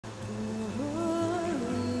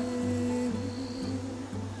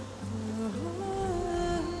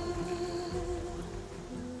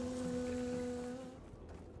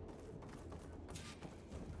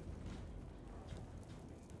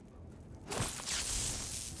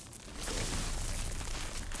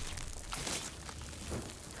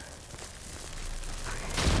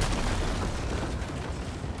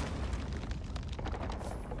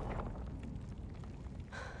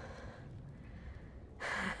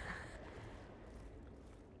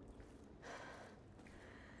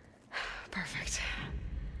Perfect.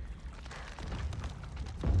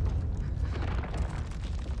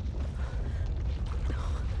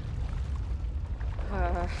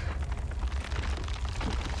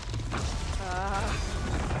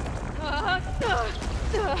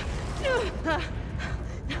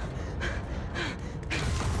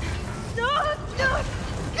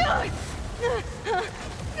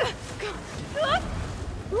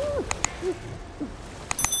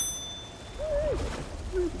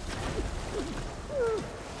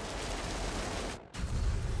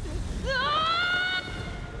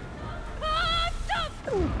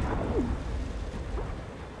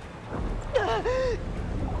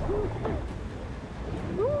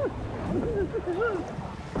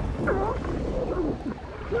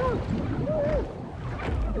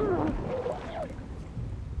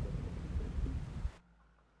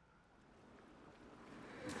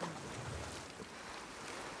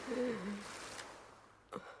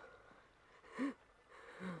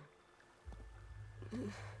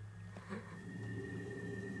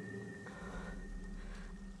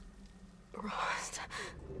 Rost.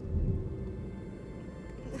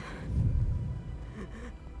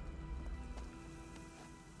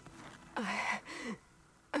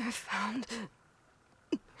 I found...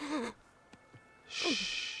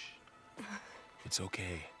 Shh. It's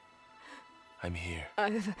okay. I'm here.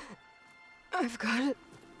 I've got it.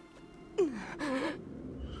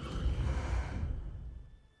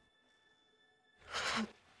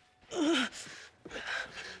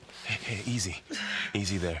 Hey, easy.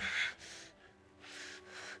 Easy there.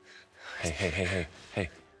 Hey.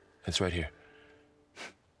 It's right here.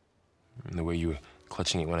 The way you were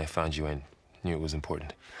clutching it when I found you, I knew it was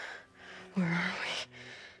important. Where are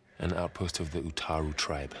we? An outpost of the Utaru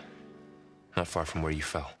tribe. Not far from where you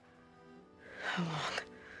fell. How long?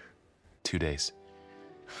 2 days.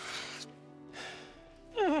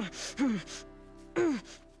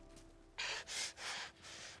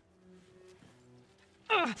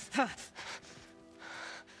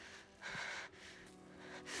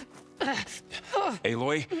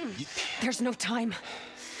 Aloy? There's no time.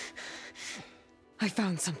 I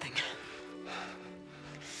found something.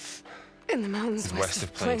 In the mountains west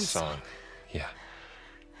of Plain Song. Yeah.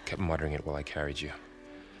 Kept muttering it while I carried you.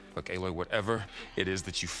 Look, Aloy, whatever it is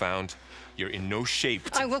that you found, you're in no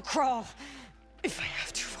shape to... I will crawl, if I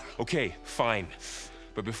have to. Okay, fine.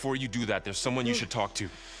 But before you do that, there's someone you should talk to.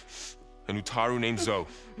 An Utaru named Zoe.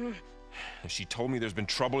 And she told me there's been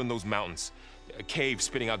trouble in those mountains. A cave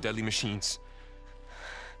spitting out deadly machines.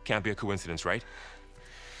 Can't be a coincidence, right?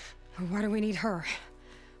 Why do we need her?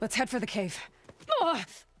 Let's head for the cave.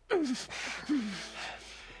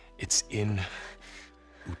 It's in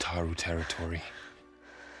Utaru territory.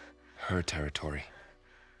 Her territory.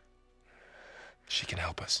 She can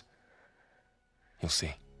help us. You'll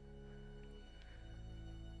see.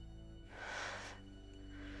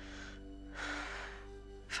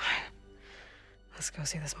 Fine. Let's go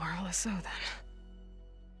see this marvelous Zoe then.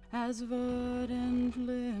 As verdant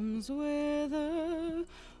limbs wither,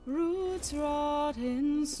 roots rot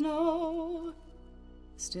in snow,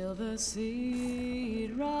 still the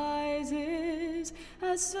seed rises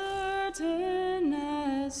as certain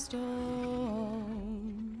as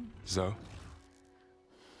stone. Zoe?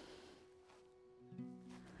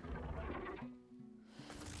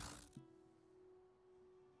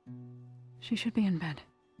 She should be in bed.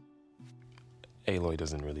 Aloy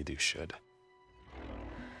doesn't really do should.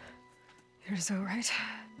 You're so right.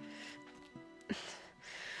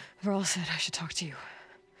 Varl said I should talk to you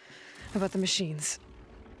about the machines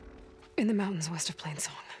in the mountains west of Plain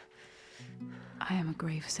Song. I am a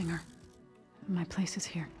grave singer. My place is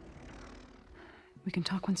here. We can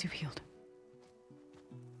talk once you've healed.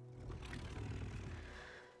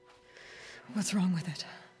 What's wrong with it?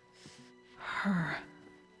 Her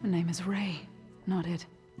name is Ray, not it.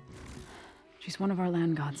 She's one of our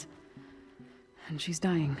land gods. And she's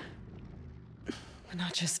dying. But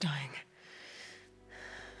not just dying.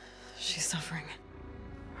 She's suffering.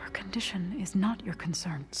 Her condition is not your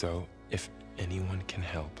concern. So, if anyone can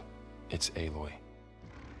help, it's Aloy.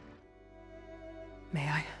 May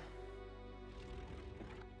I?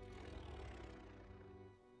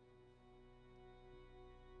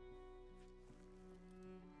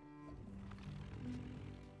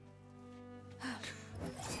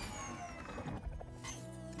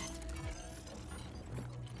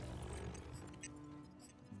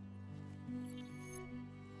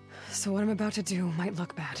 So what I'm about to do might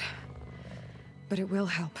look bad, but it will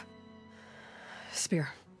help. Spear.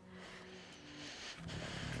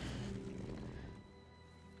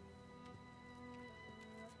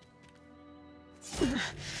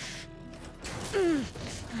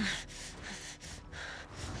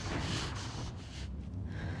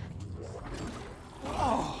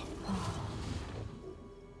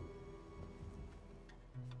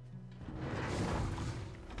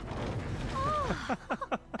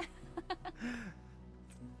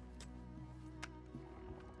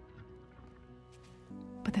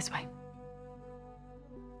 But this way.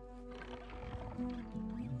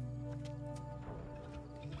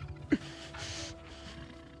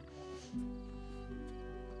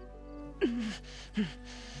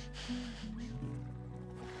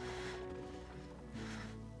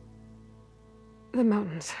 The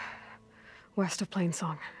mountains, west of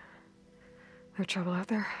Plainsong. There's trouble out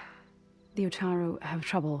there? The Utaru have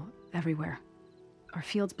trouble everywhere. Our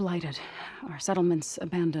fields blighted, our settlements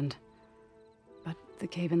abandoned. But the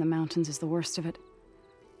cave in the mountains is the worst of it.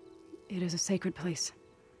 It is a sacred place.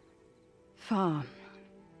 Fa,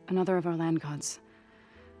 another of our land gods,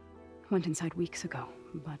 went inside weeks ago,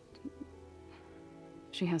 but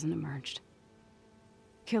she hasn't emerged.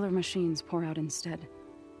 Killer machines pour out instead,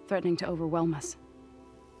 threatening to overwhelm us.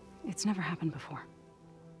 It's never happened before.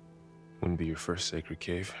 Wouldn't be your first sacred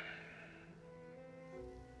cave.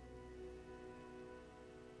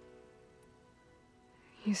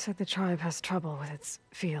 You said the tribe has trouble with its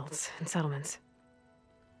fields and settlements.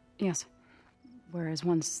 Yes. Whereas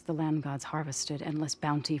once the land gods harvested endless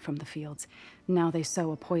bounty from the fields, now they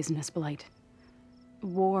sow a poisonous blight.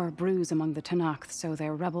 War brews among the Tenakth, so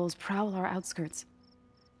their rebels prowl our outskirts.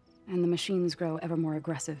 And the machines grow ever more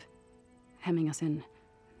aggressive, hemming us in,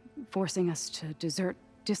 forcing us to desert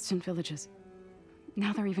distant villages.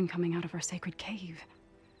 Now they're even coming out of our sacred cave.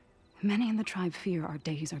 Many in the tribe fear our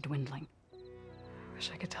days are dwindling.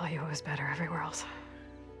 Wish I could tell you it was better everywhere else.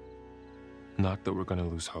 Not that we're gonna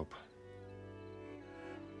lose hope.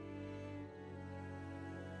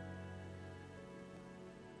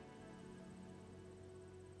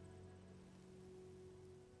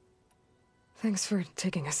 Thanks for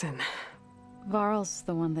taking us in. Varl's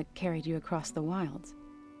the one that carried you across the wilds.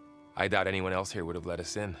 I doubt anyone else here would have let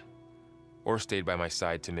us in. Or stayed by my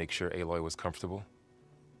side to make sure Aloy was comfortable.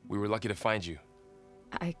 We were lucky to find you.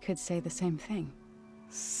 I could say the same thing.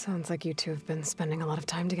 Sounds like you two have been spending a lot of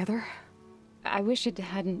time together. I wish it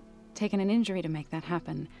hadn't taken an injury to make that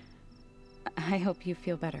happen. I hope you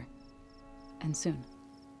feel better. And soon.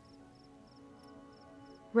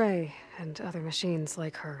 Ray and other machines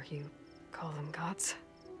like her, you call them gods?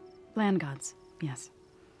 Land gods, yes.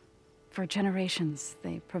 For generations,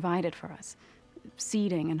 they provided for us,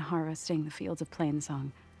 seeding and harvesting the fields of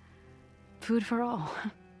Plainsong. Food for all.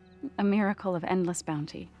 A miracle of endless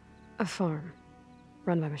bounty. A farm,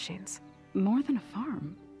 run by machines. More than a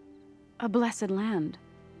farm. A blessed land,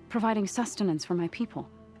 providing sustenance for my people.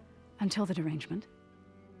 Until the derangement.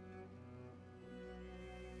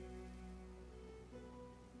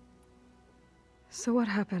 So what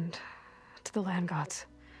happened to the land gods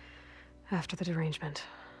after the derangement?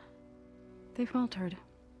 They faltered,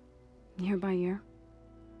 year by year.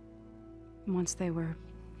 Once they were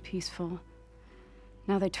peaceful,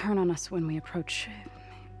 now they turn on us when we approach,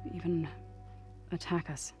 even attack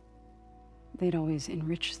us. They'd always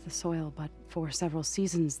enriched the soil, but for several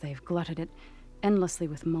seasons they've glutted it endlessly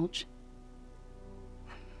with mulch.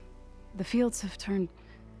 The fields have turned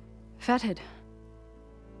fetid.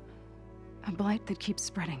 A blight that keeps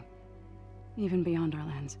spreading, even beyond our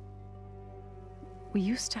lands. We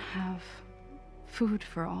used to have food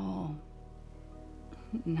for all.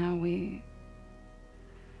 Now we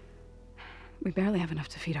barely have enough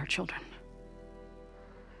to feed our children.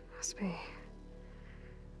 Must be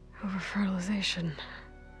over-fertilization.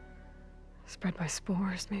 Spread by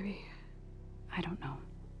spores, maybe? I don't know.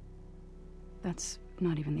 That's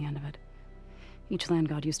not even the end of it. Each land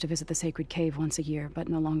god used to visit the sacred cave once a year, but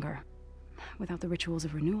no longer. Without the rituals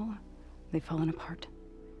of renewal, they've fallen apart.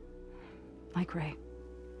 Like Ray.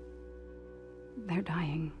 They're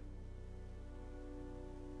dying.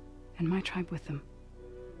 And my tribe with them.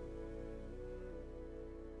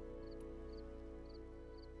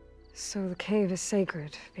 So the cave is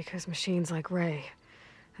sacred because machines like Ray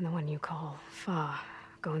and the one you call Fa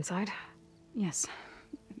go inside? Yes.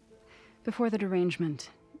 Before the derangement,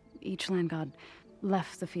 each land god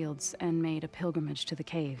left the fields and made a pilgrimage to the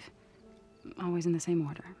cave. Always in the same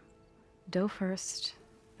order. Doe first,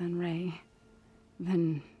 then Ray,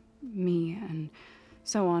 then me, and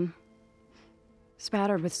so on.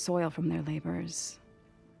 Spattered with soil from their labors.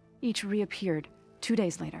 Each reappeared 2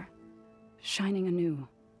 days later, shining anew.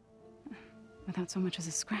 Without so much as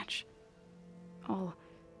a scratch. All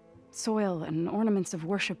soil and ornaments of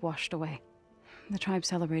worship washed away. The tribe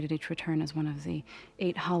celebrated each return as one of the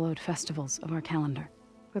 8 hallowed festivals of our calendar.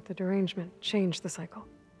 But the derangement changed the cycle.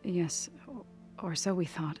 Yes, or so we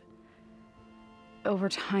thought. Over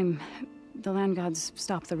time, the land gods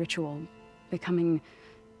stopped the ritual, becoming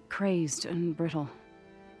crazed and brittle.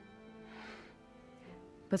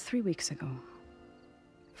 But 3 weeks ago,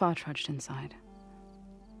 Fa trudged inside.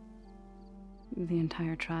 The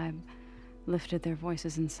entire tribe lifted their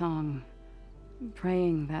voices in song,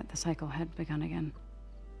 praying that the cycle had begun again.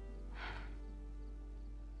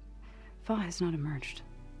 Fa has not emerged.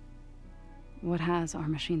 What has are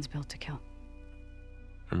machines built to kill?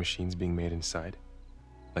 Are machines being made inside?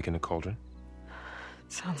 Like in a cauldron?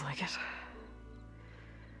 Sounds like it.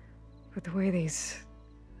 But the way these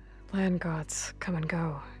land gods come and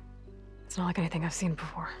go, it's not like anything I've seen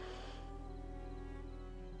before.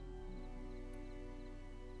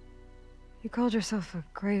 You called yourself a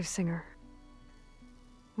grave singer.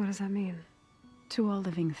 What does that mean? To all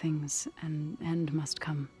living things, an end must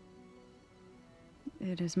come.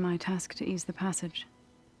 It is my task to ease the passage.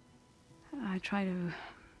 I try to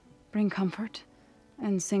bring comfort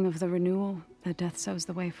and sing of the renewal that death sows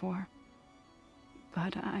the way for.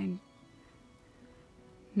 But I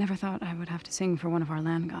never thought I would have to sing for one of our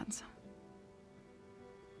land gods.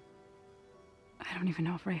 I don't even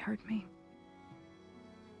know if Ray heard me.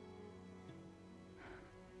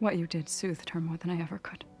 What you did soothed her more than I ever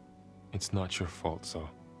could. It's not your fault, Zoe.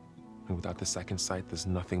 And without the second sight, there's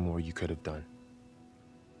nothing more you could have done.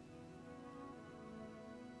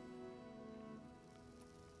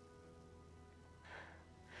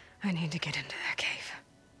 I need to get into that cave.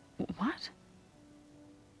 What?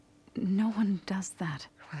 No one does that.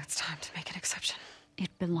 Well, it's time to make an exception. It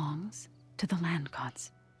belongs to the land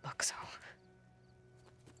gods. Look, Zoe.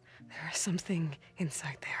 There is something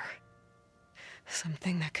inside there.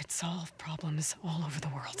 Something that could solve problems all over the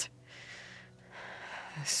world.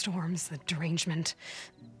 The storms, the derangement.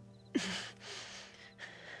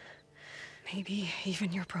 Maybe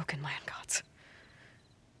even your broken land gods.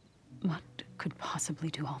 What could possibly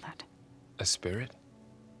do all that? A spirit?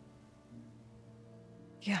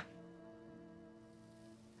 Yeah.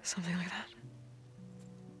 Something like that.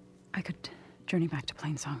 I could journey back to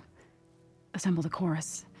Plainsong, assemble the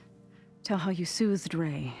chorus, tell how you soothed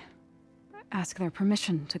Ray, ask their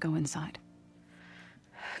permission to go inside.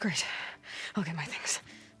 Great. I'll get my things.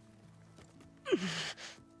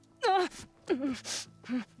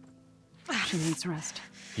 She needs rest.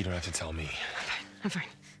 You don't have to tell me. I'm fine.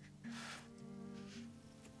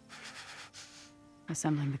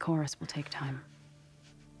 Assembling the chorus will take time.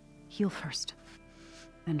 Heal first,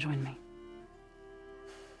 then join me.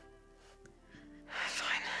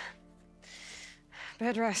 Fine.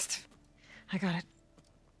 Bed rest. I got it.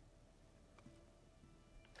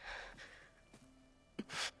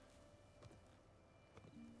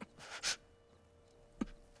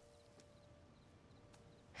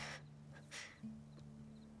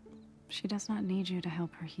 She does not need you to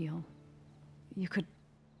help her heal. You could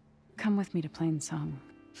come with me to Plainsong.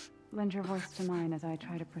 Lend your voice to mine as I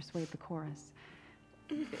try to persuade the chorus.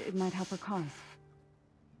 It might help her cause.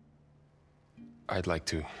 I'd like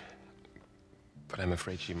to, but I'm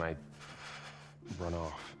afraid she might run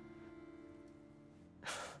off.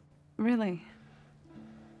 Really?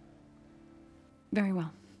 Very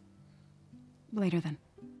well. Later then.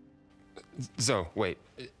 Zoe, wait.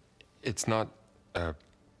 It's not,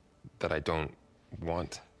 that I don't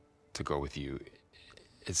want to go with you.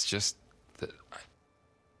 It's just that I...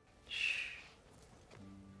 Shh.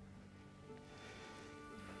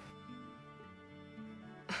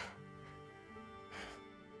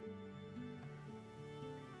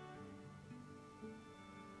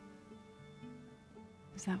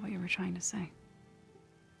 Is that what you were trying to say?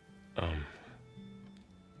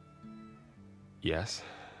 Yes?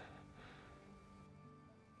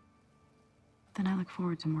 Then I look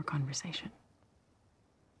forward to more conversation.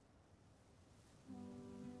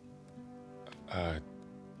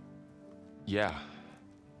 Yeah.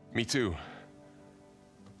 Me too.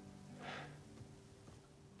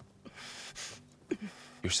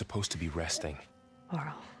 You're supposed to be resting.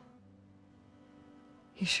 Laurel.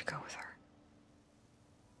 You should go with her.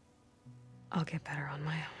 I'll get better on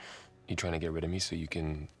my own. You trying to get rid of me so you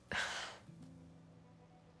can...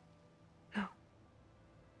 No.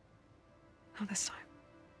 Not this time.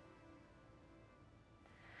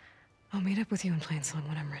 I'll meet up with you in Plainsong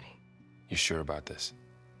when I'm ready. You sure about this?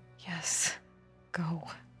 Yes. Go.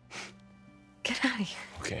 Get out of here.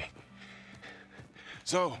 Okay.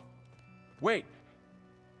 Zoe! Wait!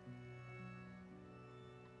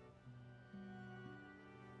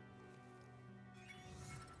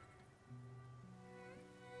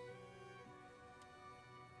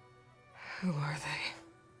 Who are they?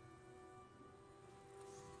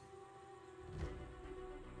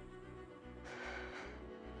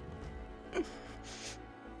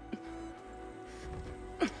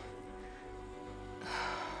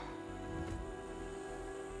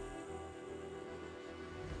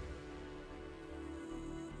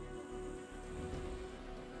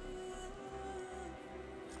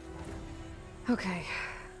 Okay,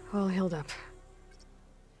 all healed up.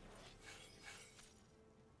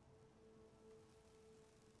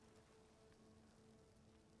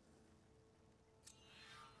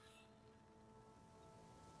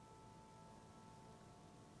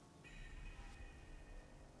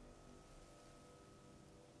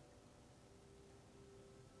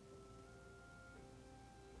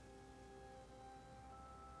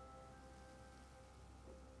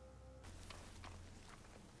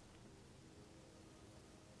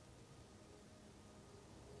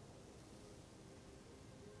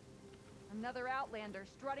 Another outlander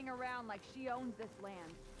strutting around like she owns this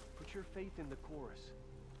land. Put your faith in the chorus.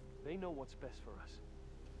 They know what's best for us.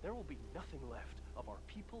 There will be nothing left of our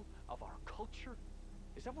people, of our culture.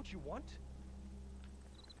 Is that what you want?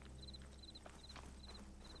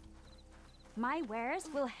 My wares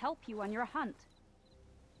will help you on your hunt.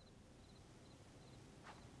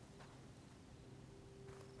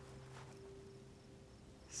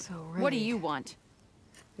 So, Ray, What do you want?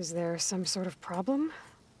 Is there some sort of problem?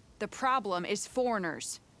 The problem is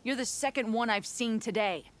foreigners. You're the second one I've seen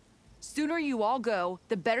today. Sooner you all go,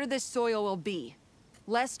 the better this soil will be.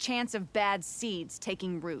 Less chance of bad seeds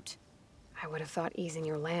taking root. I would have thought easing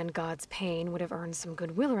your land god's pain would have earned some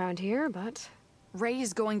goodwill around here, but... Ray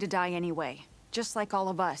is going to die anyway, just like all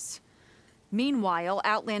of us. Meanwhile,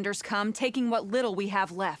 outlanders come, taking what little we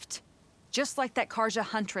have left. Just like that Karja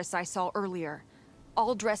huntress I saw earlier.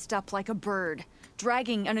 All dressed up like a bird,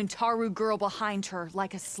 dragging an Utaru girl behind her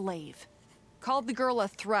like a slave. Called the girl a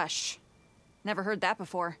thrush. Never heard that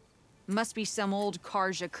before. Must be some old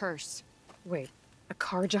Karja curse. Wait, a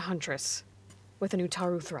Karja huntress with an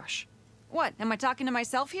Utaru thrush. What, am I talking to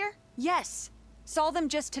myself here? Yes. Saw them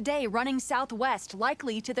just today running southwest,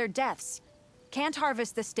 likely to their deaths. Can't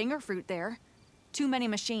harvest the stinger fruit there. Too many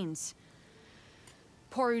machines.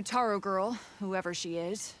 Poor Utaru girl, whoever she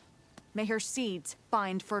is. May her seeds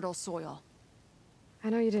find fertile soil. I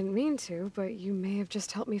know you didn't mean to, but you may have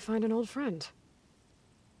just helped me find an old friend.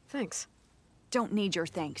 Thanks. Don't need your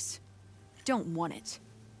thanks. Don't want it.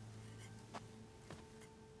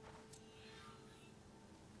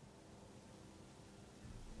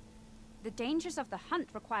 The dangers of the hunt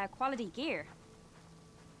require quality gear.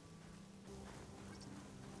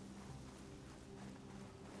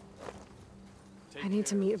 I need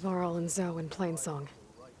to meet Varl and Zoe in Plainsong.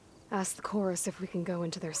 Ask the chorus if we can go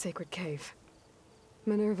into their sacred cave.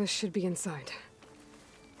 Minerva should be inside.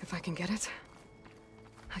 If I can get it,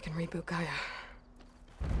 I can reboot Gaia.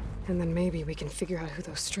 And then maybe we can figure out who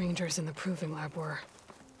those strangers in the proving lab were.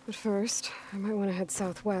 But first, I might want to head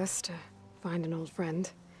southwest to find an old friend.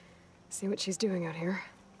 See what she's doing out here.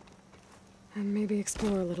 And maybe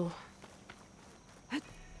explore a little.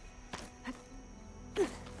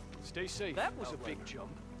 Stay safe. That was a big jump.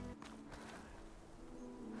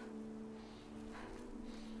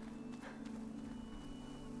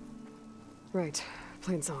 Right,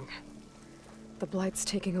 Plainsong. The blight's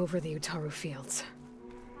taking over the Utaru fields.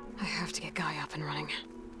 I have to get Gaia up and running.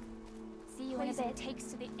 See you in a bit. Takes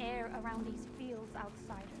to the air around these fields,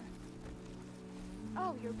 outsider.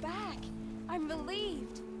 Oh, you're back. I'm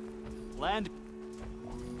relieved. Land.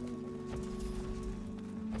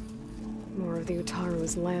 More of the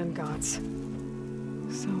Utaru's land gods.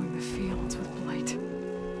 Sowing the fields with blight.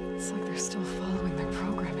 It's like they're still following their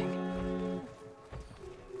programming.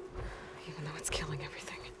 Even though it's killing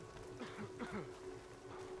everything.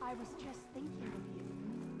 I was just thinking of you.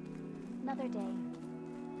 Another day.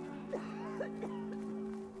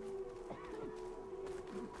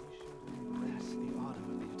 That's the autumn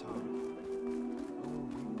of the Utaru.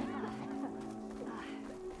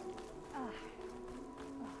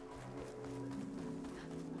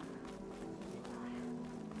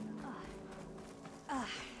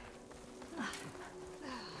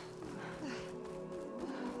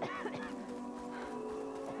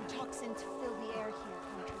 Toxins fill the air here,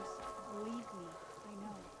 huntress. Believe me, I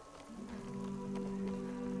know.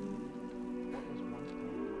 What was once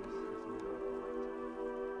done is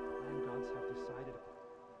land gods have decided.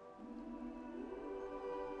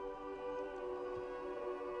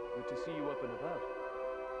 Good to see you up and about.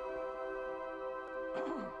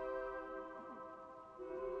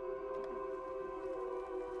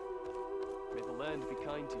 May the land be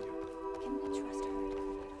kind to you. Can we trust her?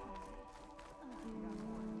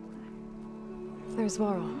 There's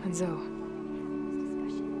Varl and Zoe.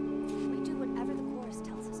 Discussion. We do whatever the chorus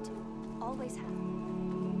tells us to. Always have.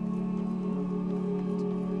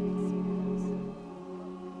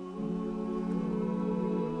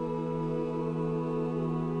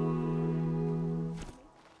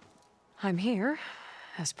 I'm here,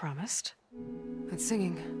 as promised. That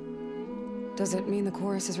singing. Does it mean the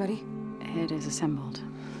chorus is ready? It is assembled.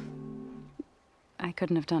 I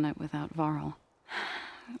couldn't have done it without Varl.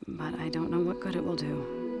 But I don't know what good it will do.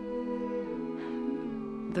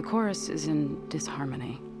 The chorus is in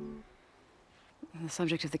disharmony. The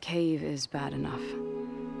subject of the cave is bad enough.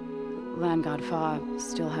 Land God Fa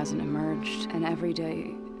still hasn't emerged, and every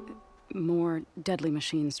day, more deadly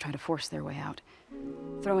machines try to force their way out,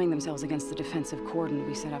 throwing themselves against the defensive cordon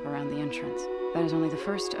we set up around the entrance. That is only the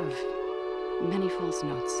first of many false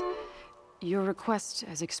notes. Your request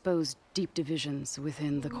has exposed deep divisions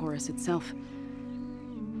within the chorus itself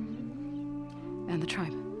and the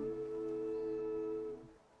tribe.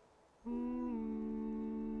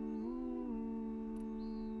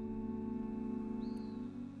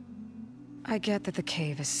 I get that the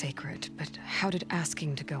cave is sacred, but how did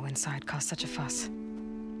asking to go inside cause such a fuss?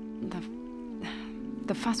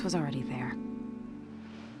 The fuss was already there.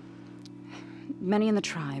 Many in the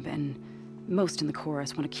tribe, and most in the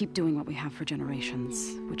chorus, want to keep doing what we have for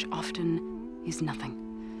generations, which often is nothing.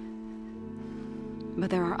 But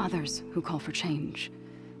there are others who call for change,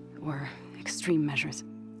 or extreme measures.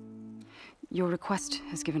 Your request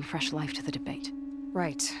has given fresh life to the debate.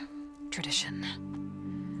 Right. Tradition.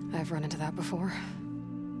 I've run into that before.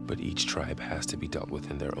 But each tribe has to be dealt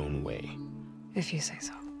with in their own way. If you say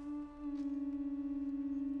so.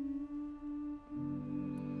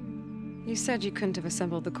 You said you couldn't have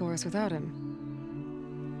assembled the chorus without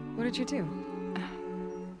him. What did you do?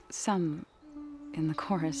 Some in the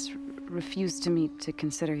chorus refused to meet to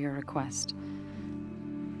consider your request.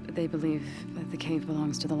 They believe that the cave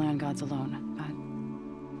belongs to the land gods alone,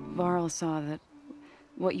 but Varl saw that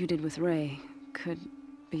what you did with Ray could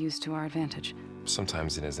be used to our advantage.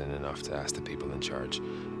 Sometimes it isn't enough to ask the people in charge.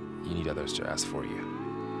 You need others to ask for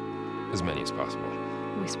you. As many as possible.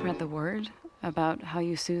 We spread the word about how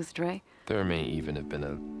you soothed Ray. There may even have been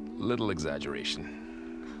a little exaggeration.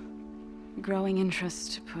 Growing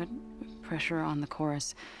interest put pressure on the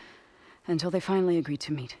chorus until they finally agreed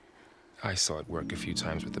to meet. I saw it work a few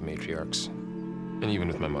times with the matriarchs. And even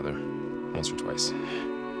with my mother. Once or twice.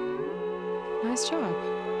 Nice job.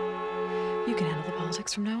 You can handle the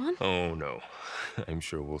politics from now on? Oh, no. I'm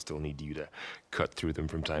sure we'll still need you to cut through them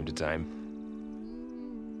from time to time.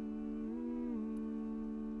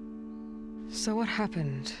 So what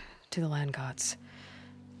happened to the land gods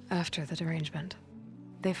after the derangement?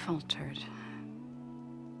 They faltered.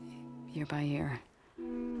 Year by year.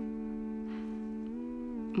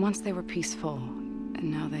 Once they were peaceful, and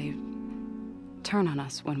now they turn on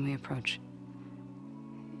us when we approach.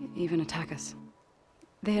 Even attack us.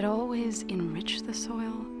 They had always enriched the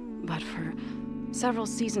soil, but for several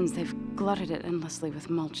seasons they've glutted it endlessly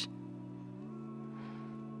with mulch.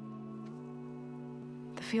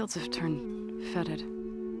 The fields have turned fetid.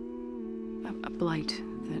 A blight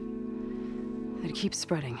that keeps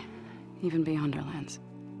spreading, even beyond our lands.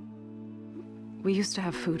 We used to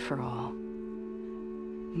have food for all.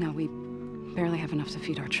 Now we barely have enough to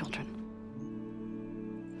feed our children.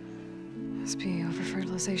 Must be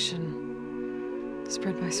over-fertilization.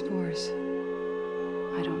 Spread by spores.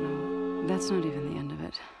 I don't know. That's not even the end of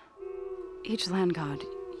it. Each land god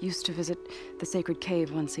used to visit the sacred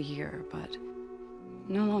cave once a year, but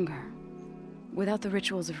no longer. Without the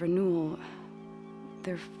rituals of renewal,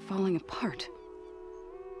 they're falling apart.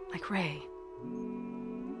 Like Ray.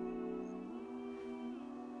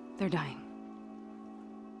 They're dying.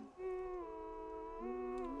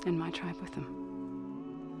 And my tribe with them.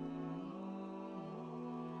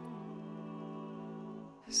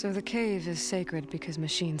 So the cave is sacred because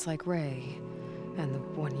machines like Ray, and the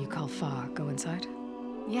one you call Fa, go inside?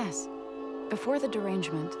 Yes. Before the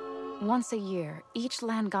derangement, once a year, each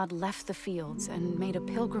land god left the fields and made a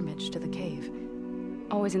pilgrimage to the cave.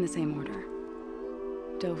 Always in the same order.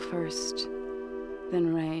 Do first,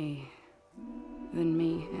 then Ray, then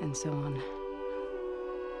me, and so on.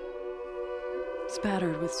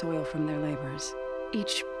 Spattered with soil from their labors,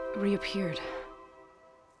 each reappeared.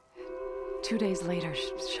 2 days later,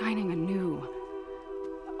 shining anew.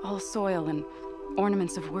 All soil and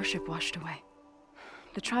ornaments of worship washed away.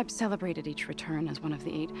 The tribe celebrated each return as one of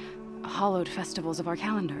the 8 hallowed festivals of our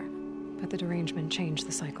calendar. But the derangement changed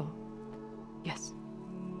the cycle. Yes.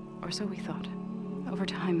 Or so we thought. Over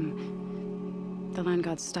time, the land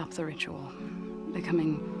gods stopped the ritual,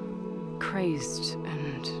 becoming crazed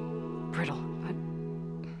and brittle. But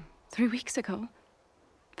 3 weeks ago,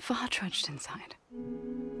 Fa trudged inside.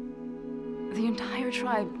 The entire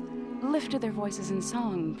tribe lifted their voices in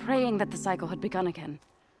song, praying that the cycle had begun again.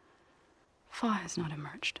 Fa has not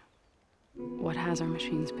emerged. What has our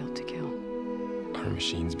machines built to kill? Are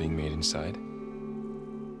machines being made inside?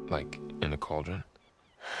 Like in a cauldron?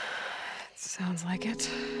 Sounds like it.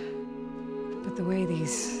 But the way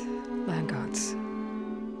these land gods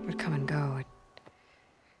would come and go,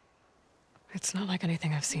 it's not like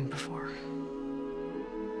anything I've seen before.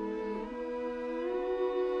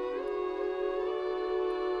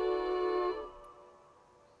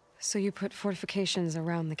 So you put fortifications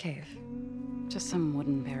around the cave? Just some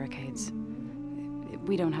wooden barricades.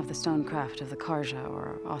 We don't have the stonecraft of the Karja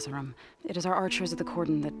or Oseram. It is our archers of the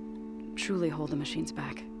cordon that truly hold the machines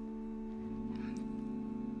back.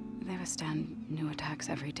 They withstand new attacks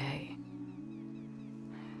every day.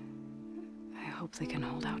 I hope they can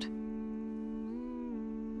hold out.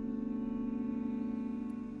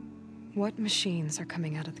 What machines are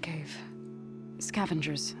coming out of the cave?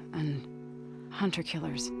 Scavengers and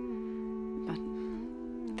hunter-killers. But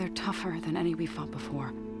they're tougher than any we fought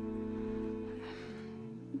before.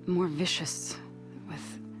 More vicious,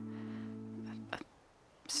 with a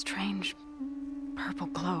strange purple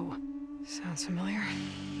glow. Sounds familiar.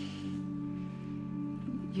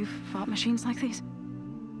 You've fought machines like these?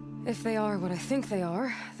 If they are what I think they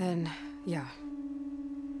are, then yeah.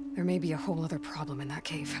 There may be a whole other problem in that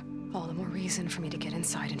cave. All the more reason for me to get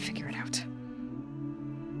inside and figure it out.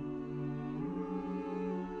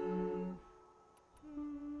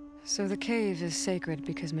 So the cave is sacred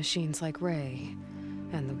because machines like Ray,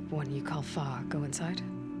 and the one you call Fa, go inside?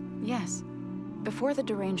 Yes. Before the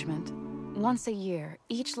derangement, once a year,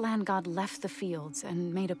 each land god left the fields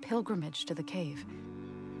and made a pilgrimage to the cave.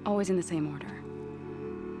 Always in the same order.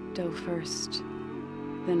 Do first,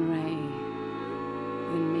 then Ray,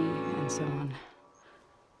 then me, and so on.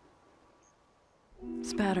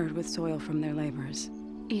 Spattered with soil from their labors,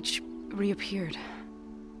 each reappeared.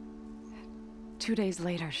 2 days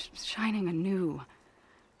later, shining anew.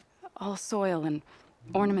 All soil and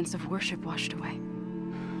ornaments of worship washed away.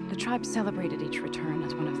 The tribe celebrated each return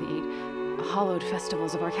as one of the 8 hallowed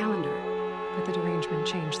festivals of our calendar. But the derangement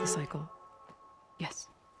changed the cycle. Yes.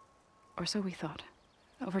 Or so we thought.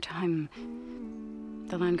 Over time,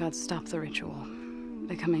 the land gods stopped the ritual,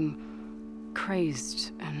 becoming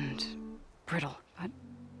crazed and brittle. But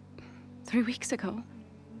 3 weeks ago,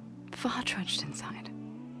 Fa trudged inside.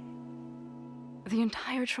 The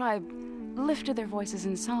entire tribe lifted their voices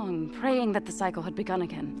in song, praying that the cycle had begun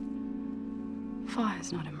again. Fa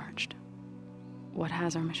has not emerged. What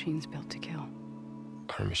has our machines built to kill?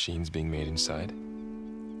 Are machines being made inside?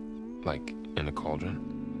 Like in a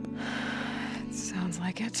cauldron? It sounds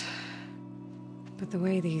like it. But the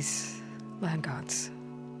way these land gods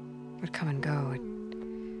would come and go,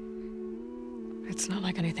 it's not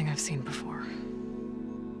like anything I've seen before.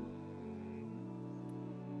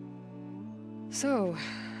 So,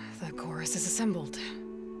 the chorus is assembled.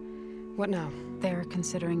 What now? They're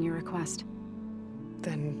considering your request.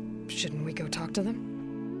 Then, shouldn't we go talk to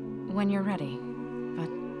them? When you're ready. But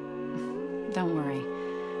don't worry.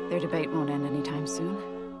 Their debate won't end anytime soon.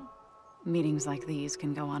 Meetings like these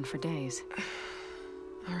can go on for days.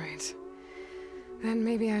 All right. Then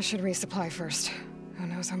maybe I should resupply first. Who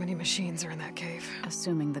knows how many machines are in that cave?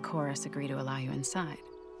 Assuming the chorus agree to allow you inside.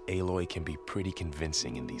 Aloy can be pretty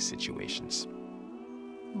convincing in these situations.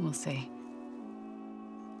 We'll see.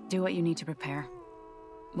 Do what you need to prepare.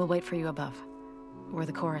 We'll wait for you above, where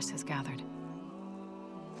the chorus has gathered.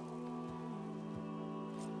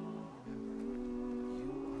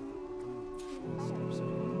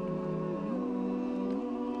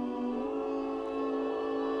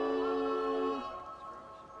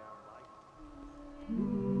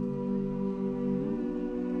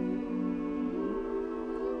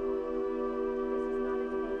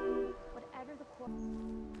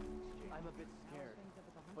 I'm a bit scared,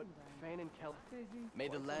 but Fan and Kel... May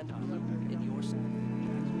the land in your...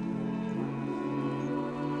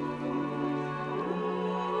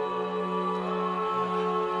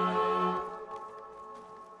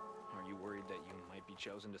 Are you worried that you might be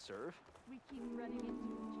chosen to serve? We keep running into each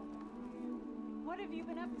other. What have you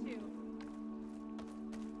been up to?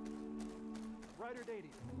 Ryder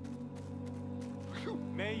dating.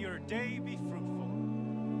 May your day be fruitful.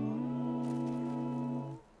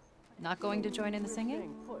 Not going to join in the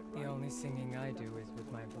singing? The only singing I do is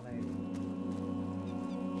with my blade.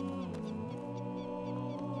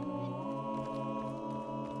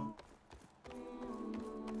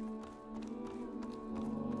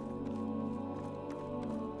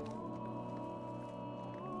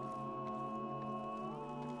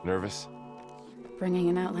 Nervous? Bringing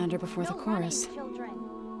an outlander before the No chorus. running, children.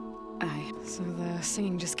 Aye. So the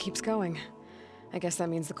singing just keeps going. I guess that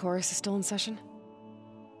means the chorus is still in session?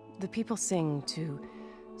 The people sing to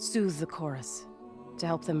soothe the chorus, to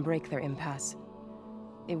help them break their impasse.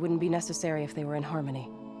 It wouldn't be necessary if they were in harmony.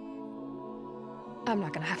 I'm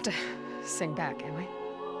not gonna have to sing back, am I?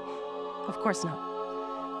 Of course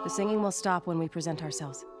not. The singing will stop when we present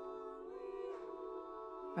ourselves.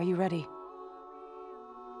 Are you ready?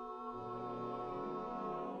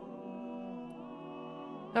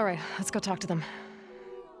 All right, let's go talk to them.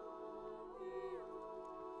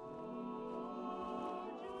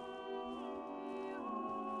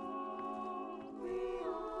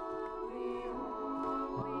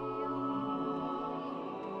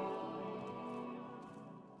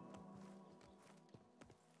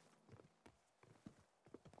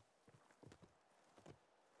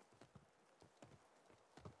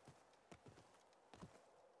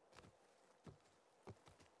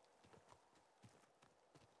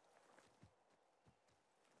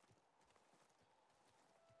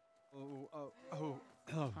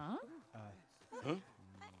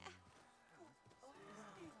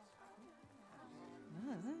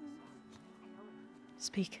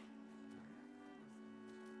 Speak.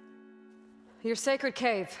 Your sacred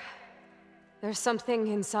cave. There's something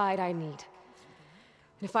inside I need.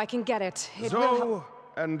 And if I can get it, it will Zoe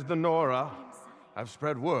and the Nora have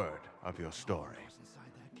spread word of your story.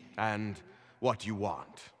 And what you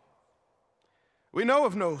want. We know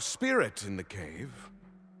of no spirit in the cave,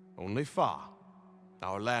 only Fa,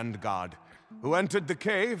 our land god, who entered the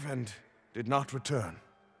cave and did not return.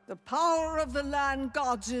 The power of the land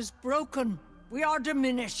gods is broken. We are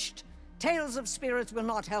diminished. Tales of spirits will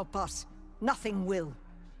not help us. Nothing will.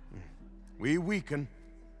 We weaken.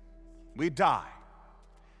 We die.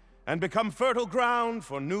 And become fertile ground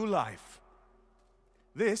for new life.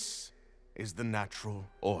 This is the natural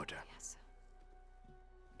order. Yes.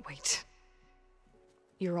 Wait.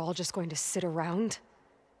 You're all just going to sit around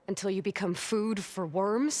until you become food for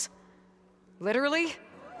worms? Literally?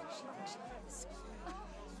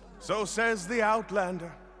 So says the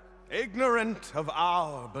Outlander, ignorant of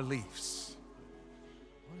our beliefs.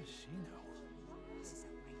 What does she know? This is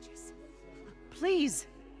outrageous. Please.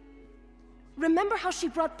 Remember how she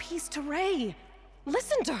brought peace to Ray.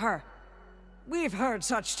 Listen to her. We've heard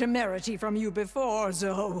such temerity from you before,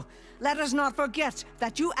 Zoe. Let us not forget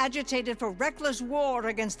that you agitated for reckless war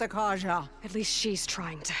against the Kaja. At least she's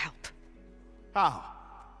trying to help. How?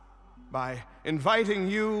 By inviting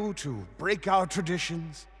you to break our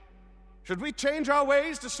traditions? Should we change our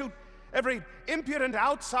ways to suit every impudent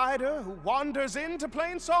outsider who wanders into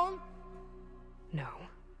Plainsong? No.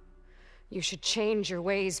 You should change your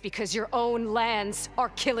ways because your own lands are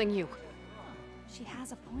killing you. She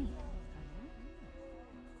has a point.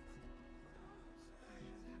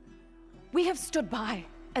 We have stood by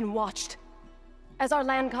and watched as our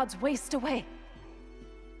land gods waste away.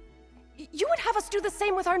 You would have us do the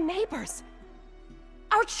same with our neighbors,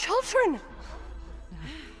 our children.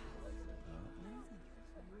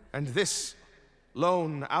 And this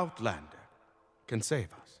lone outlander can save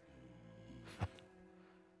us.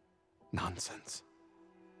 Nonsense.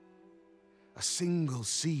 A single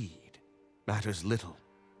seed matters little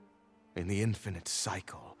in the infinite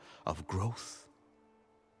cycle of growth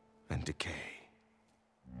and decay.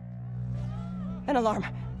 An alarm.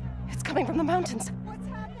 It's coming from the mountains. What's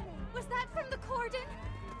happening? Was that from the cordon?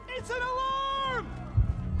 It's an alarm!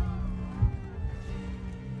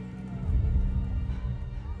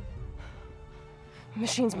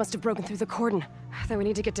 Machines must have broken through the cordon. Then we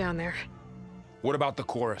need to get down there. What about the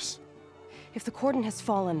chorus? If the cordon has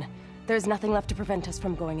fallen, there's nothing left to prevent us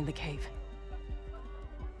from going in the cave.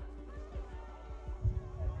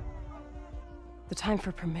 The time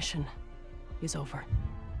for permission is over.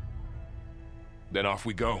 Then off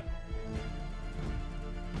we go.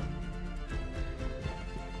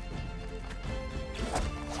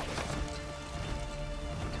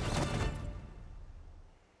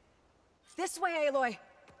 This way, Aloy!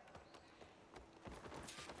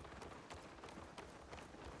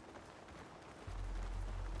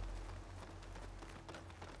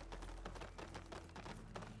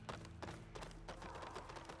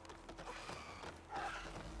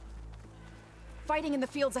 Fighting in the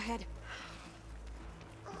fields ahead.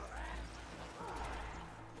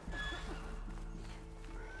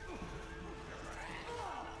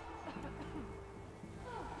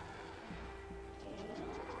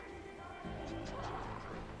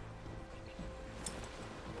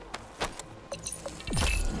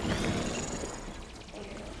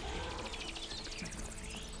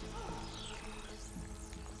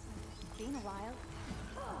 Been a while.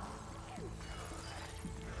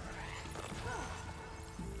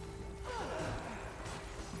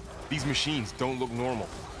 These machines don't look normal.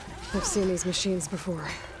 I've seen these machines before.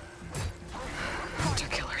 Hunter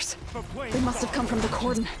killers. They must have come from the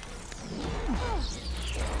cordon.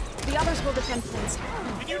 The others will defend things.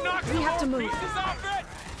 We have to move.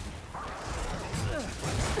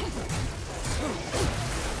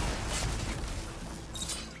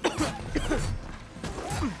 I'll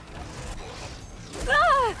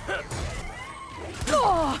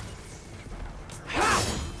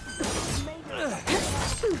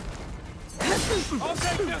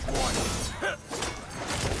take this one!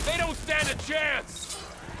 They don't stand a chance!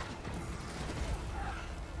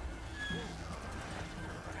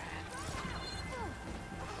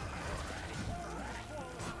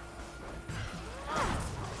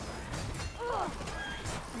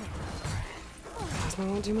 I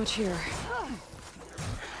won't do much here.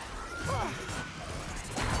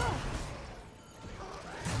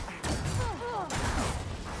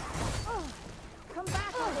 Come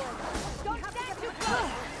back, Aloy. Don't stand too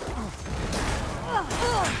close.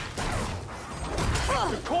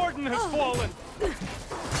 The cordon has fallen!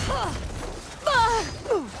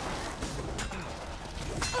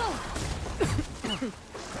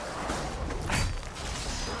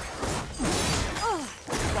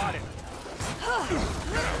 Got it.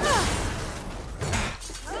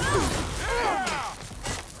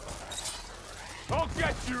 I'll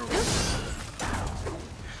get you!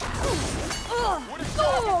 What a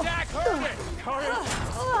dog attack hurt it! Courage!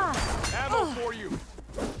 Ammo for you!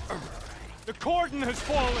 The cordon has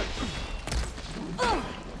fallen!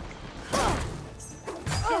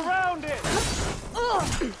 Surround it!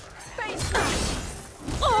 Face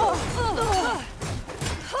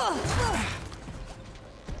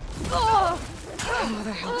Oh,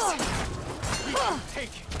 that helps. Take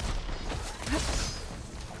it!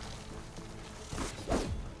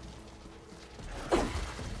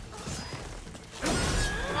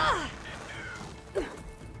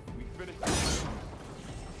 We finished.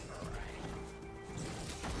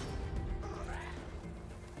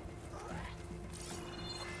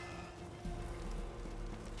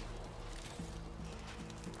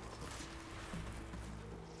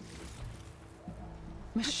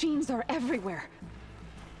 Machines are everywhere.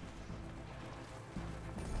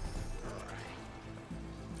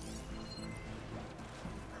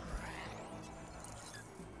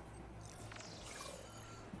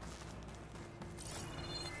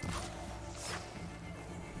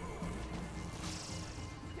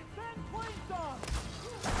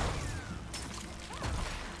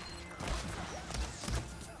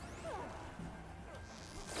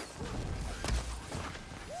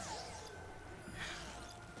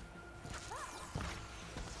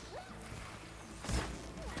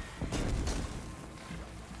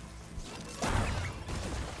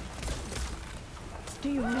 Do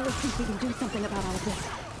you really think we can do something about all of this?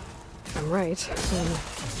 I'm right.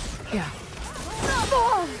 Yeah.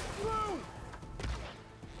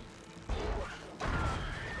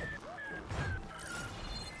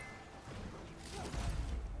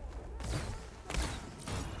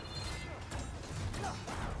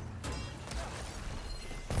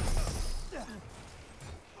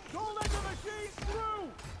 Don't let the machine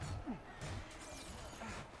through!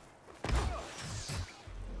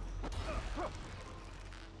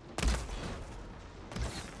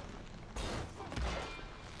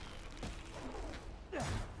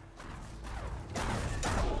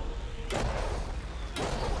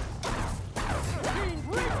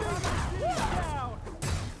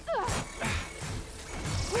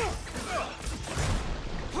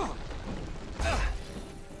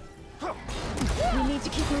 We need to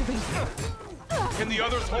keep moving. Can the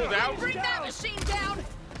others hold out? Bring that machine down!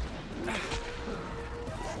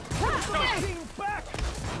 Machine back!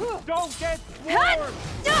 Don't get bored!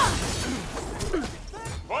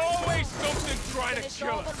 Always something trying to Finish kill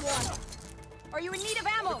all us. but one. Are you in need of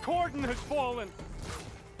ammo? The cordon has fallen!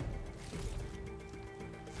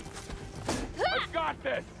 I've got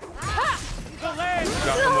this! The land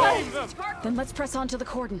will save them! Then let's press on to the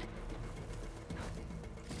cordon.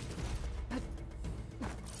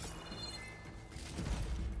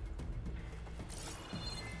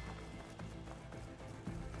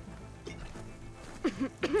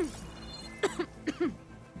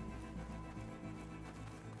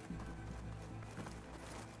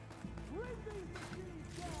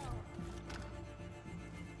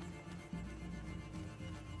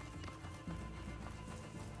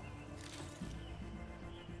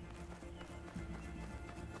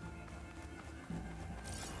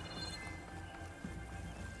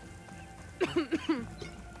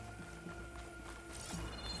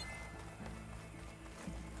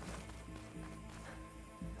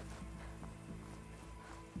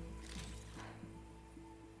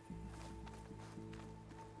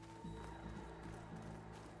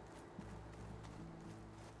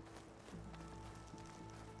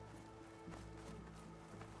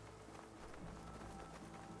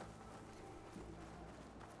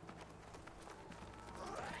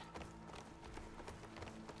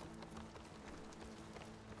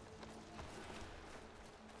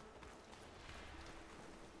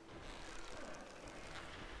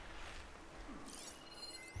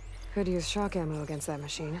 Could use shock ammo against that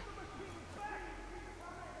machine.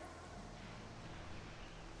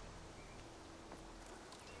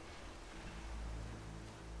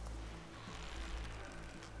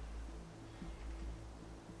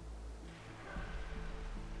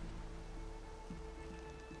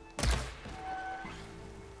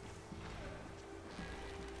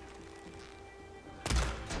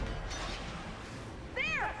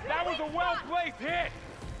 That was a well-placed hit!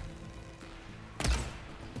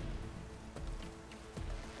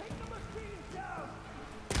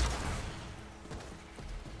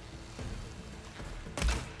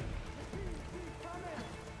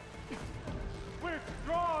 We're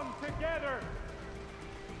strong together!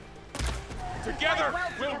 Together,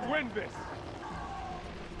 we'll win this!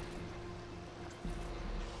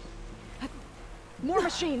 More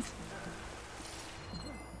machines!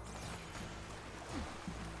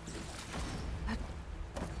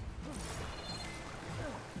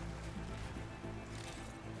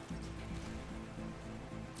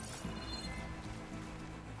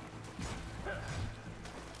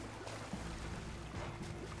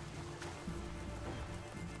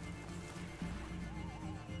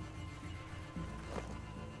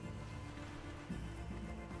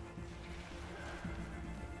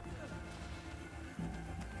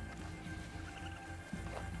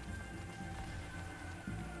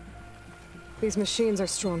 These machines are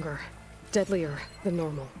stronger, deadlier than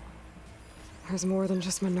normal. There's more than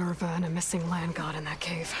just Minerva and a missing land god in that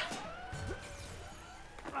cave.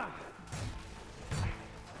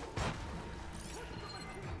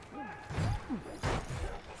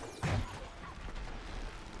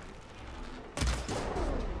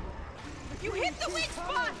 You hit the weak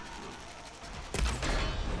spot!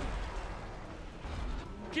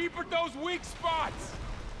 Keep at those weak spots!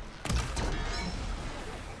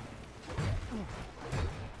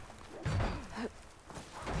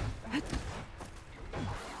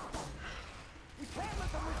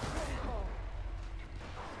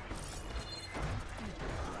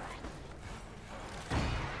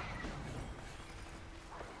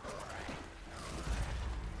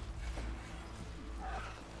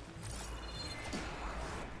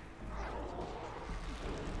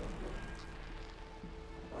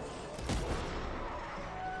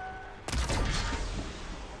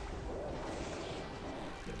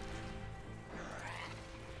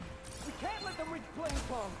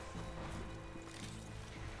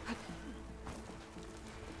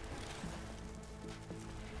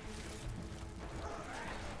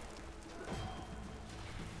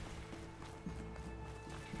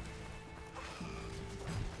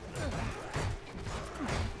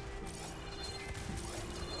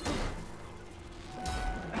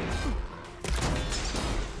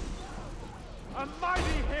 A mighty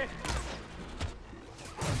hit!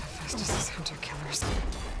 Fastest as hunter killers.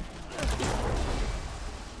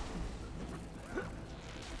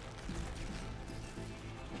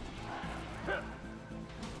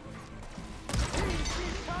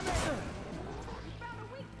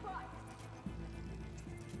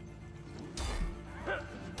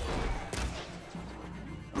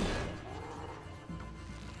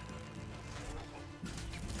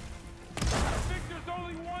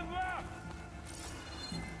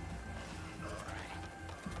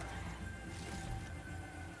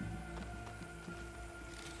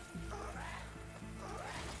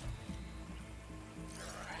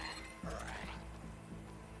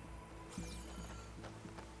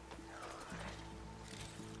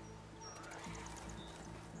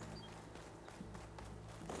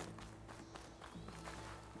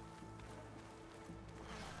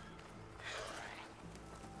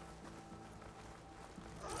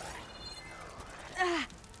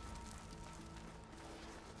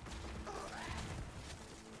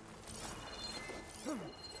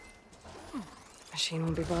 Machine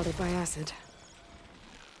won't be bothered by acid.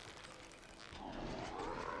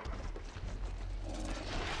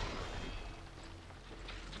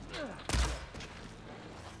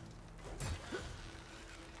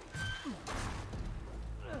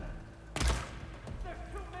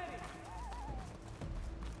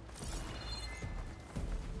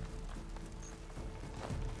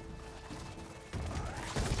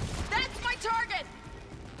 That's my target!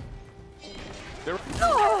 There!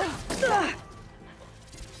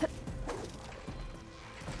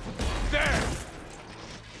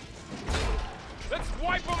 Let's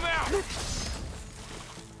wipe them out!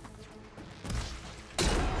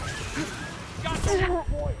 Got the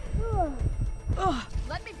point!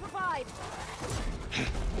 Let me provide!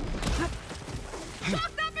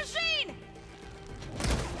 Shock that machine!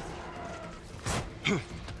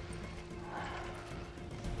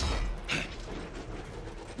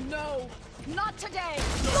 No! Not today!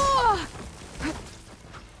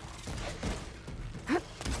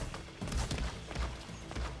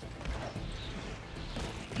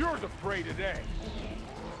 You're the prey today.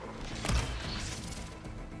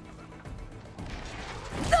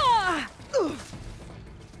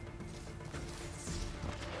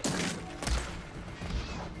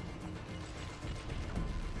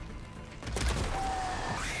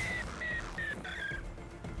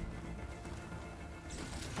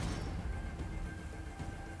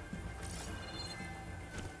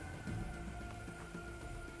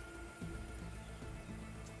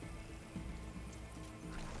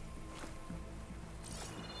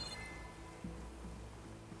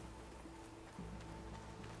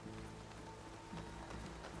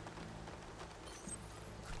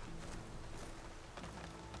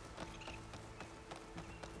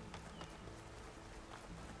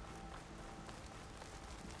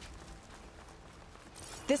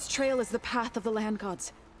 This trail is the path of the land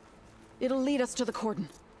gods. It'll lead us to the cordon.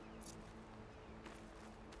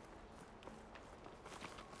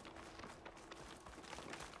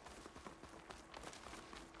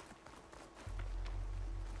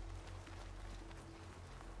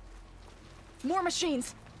 More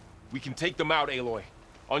machines! We can take them out, Aloy.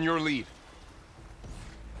 On your lead.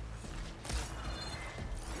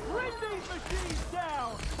 Bring these machines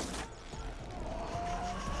down!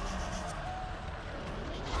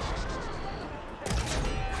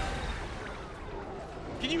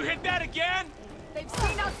 Can you hit that again? They've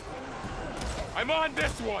seen us! I'm on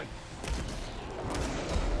this one!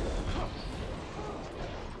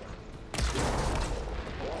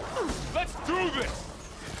 Let's do this!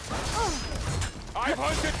 I've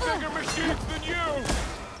hunted bigger machines than you!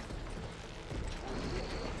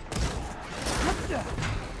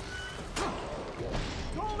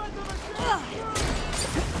 Don't let the machines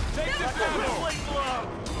Take this ammo!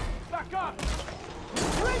 Back up!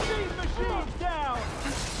 Bring these machines down!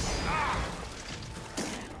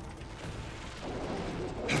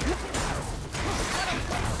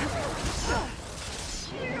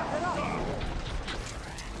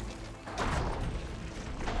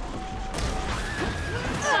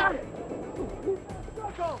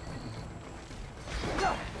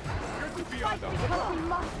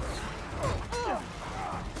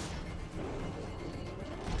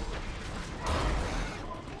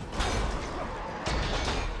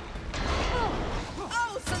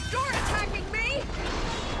 Oh, so you're attacking me?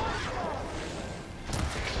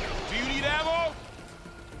 Do you need ammo?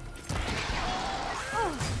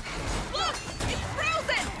 Look! It's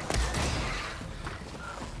frozen!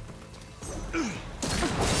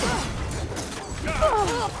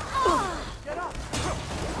 Get up!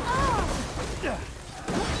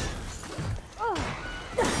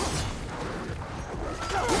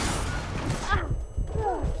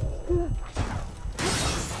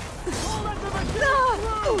 Don't let the machines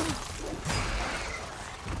through!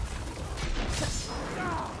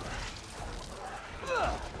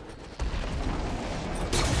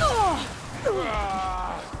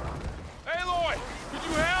 Aloy! Could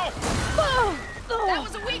you help? That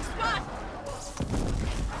was a weak spot!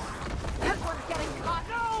 We're getting caught!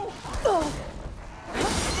 No! Come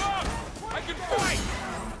on! I can fight!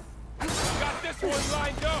 Got this one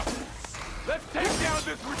lined up! Let's take down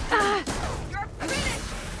this machine! You're finished!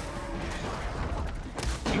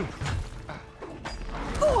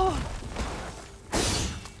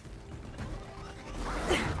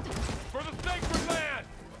 For the sacred land!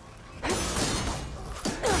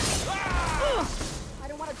 I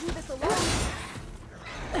don't want to do this alone.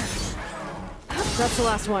 That's the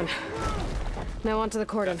last one. Now onto the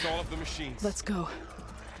cordon. That's all of the machines. Let's go.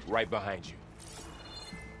 Right behind you.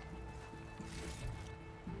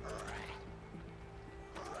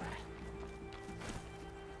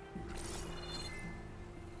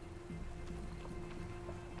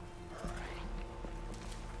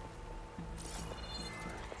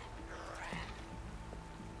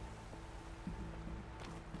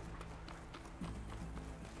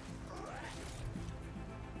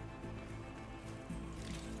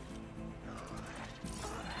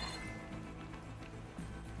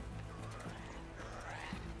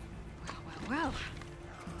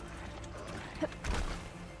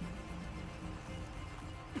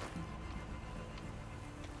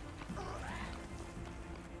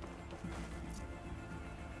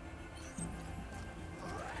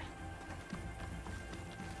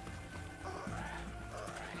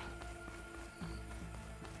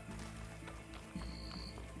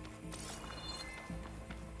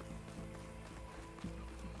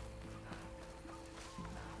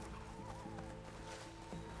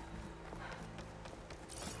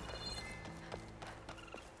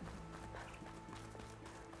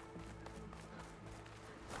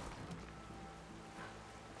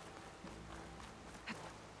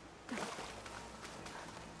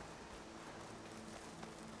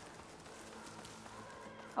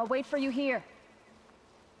 I'll wait for you here.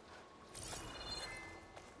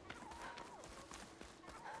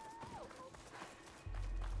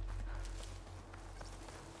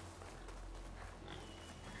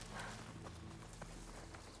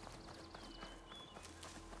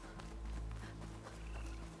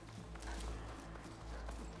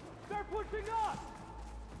 They're pushing us!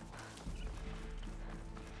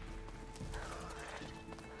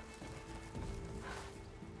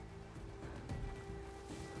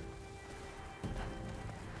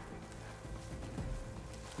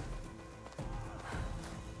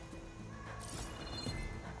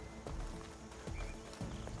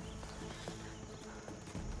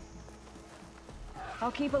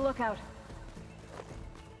 I'll keep a lookout.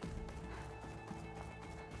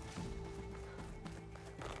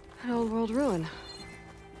 An old world ruin.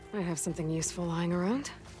 I have something useful lying around.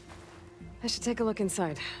 I should take a look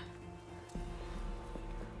inside.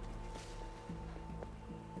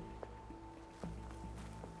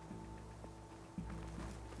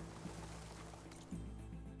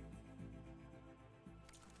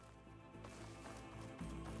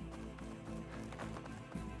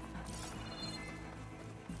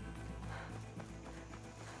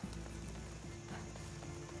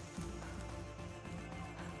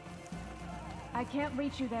 I can't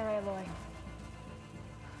reach you there, Aloy.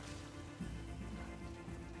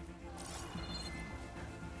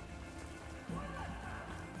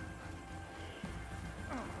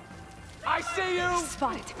 I see you!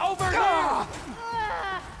 Spotted. Over here!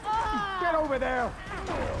 Get over there!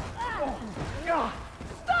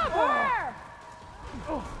 Stop her!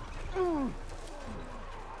 I'll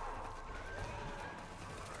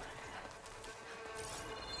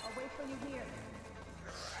wait for you here.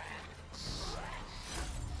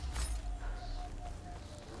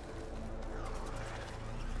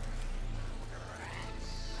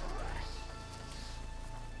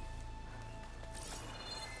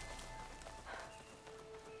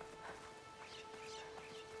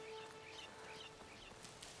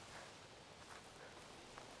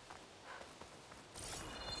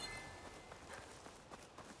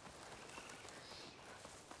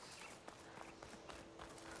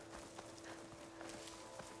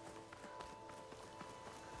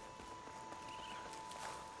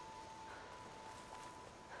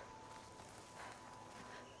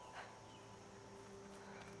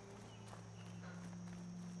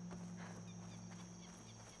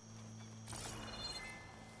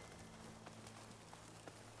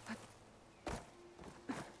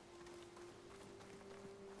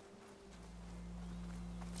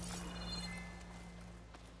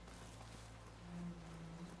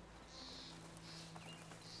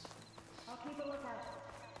 Keep a lookout.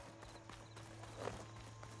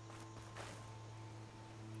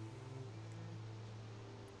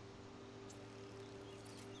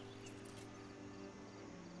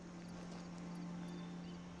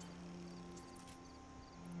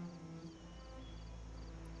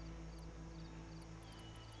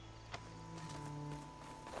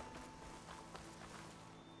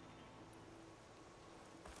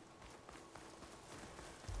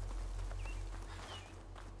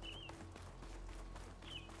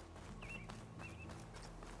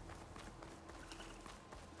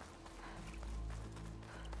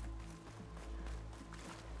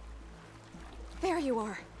 There you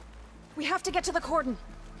are. We have to get to the cordon.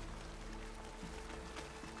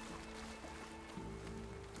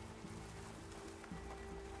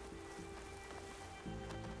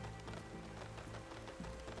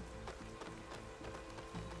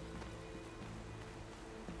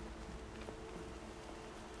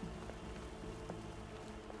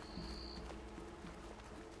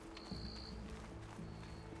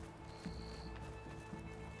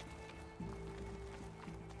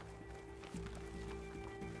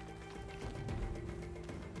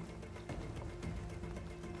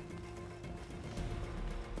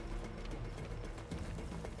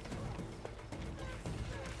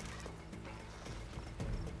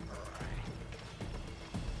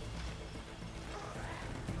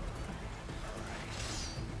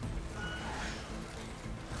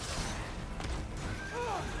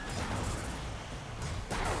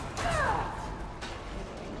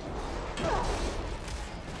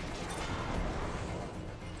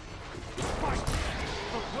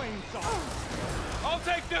 I'll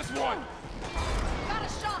take this one! Got a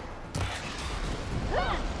shot!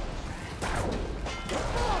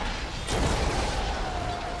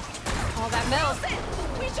 All that metal.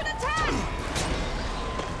 We should attack!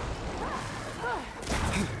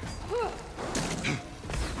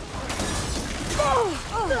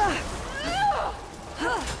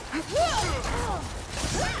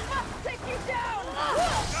 Take you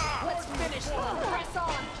down!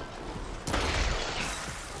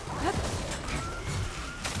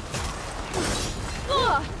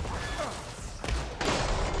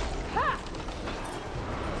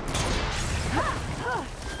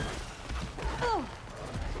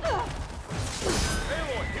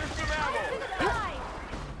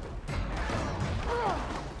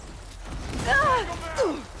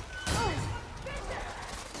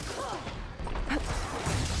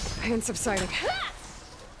 pain subsiding.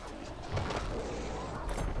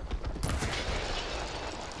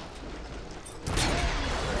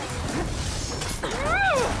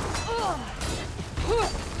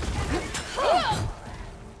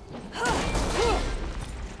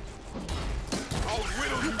 I'll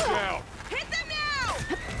whittle you down. Hit them now!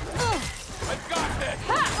 I've got this.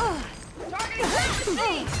 Targeting close to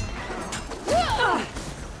me!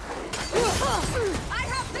 I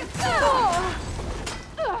have this now!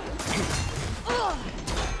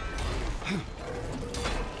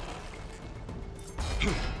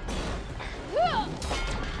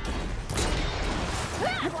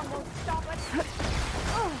 One won't stop us.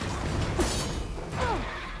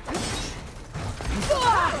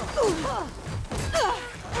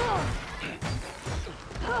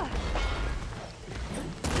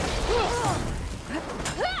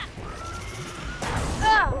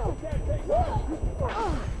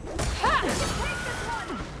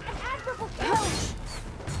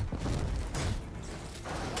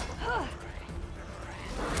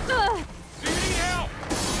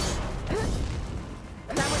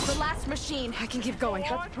 That was the last machine. I can keep going.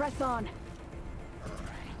 Let's press on.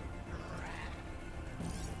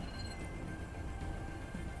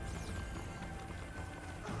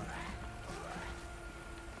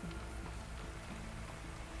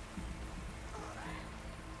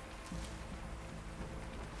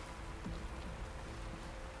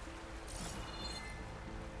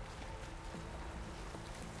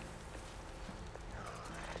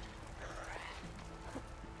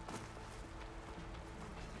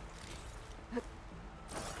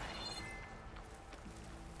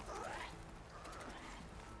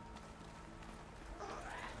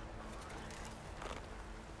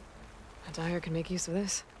 A dyer can make use of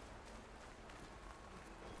this.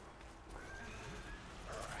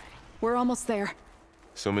 We're almost there.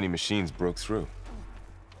 So many machines broke through.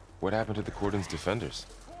 What happened to the Cordon's defenders?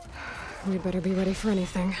 We'd better be ready for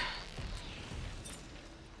anything.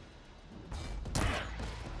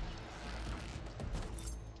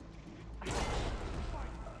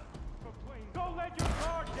 Don't let your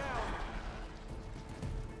guard down!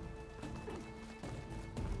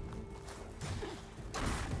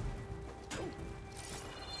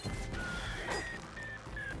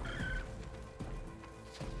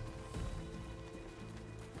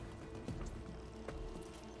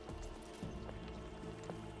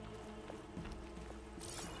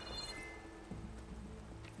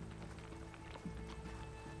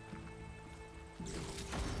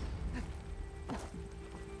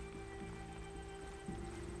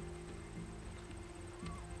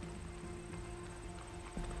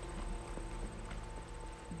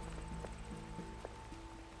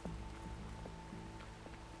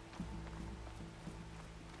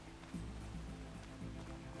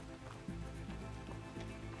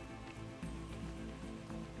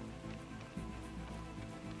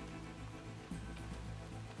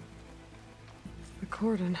 The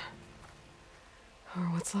cordon. Or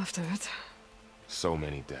what's left of it. So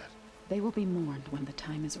many dead. They will be mourned when the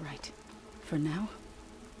time is right. For now,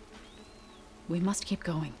 we must keep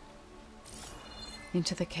going.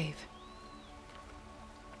 Into the cave.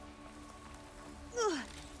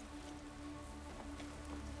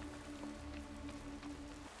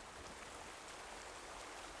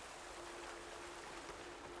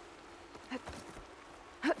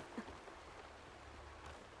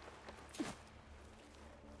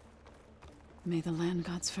 May the land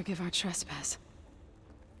gods forgive our trespass.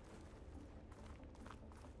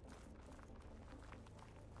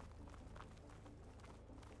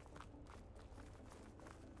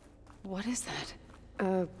 What is that?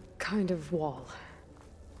 A kind of wall.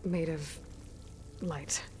 Made of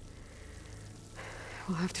light.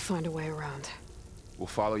 We'll have to find a way around. We'll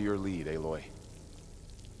follow your lead, Aloy.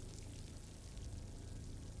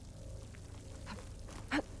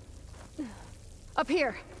 Up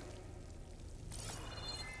here!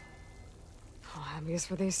 I'll have use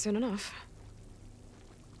for these soon enough.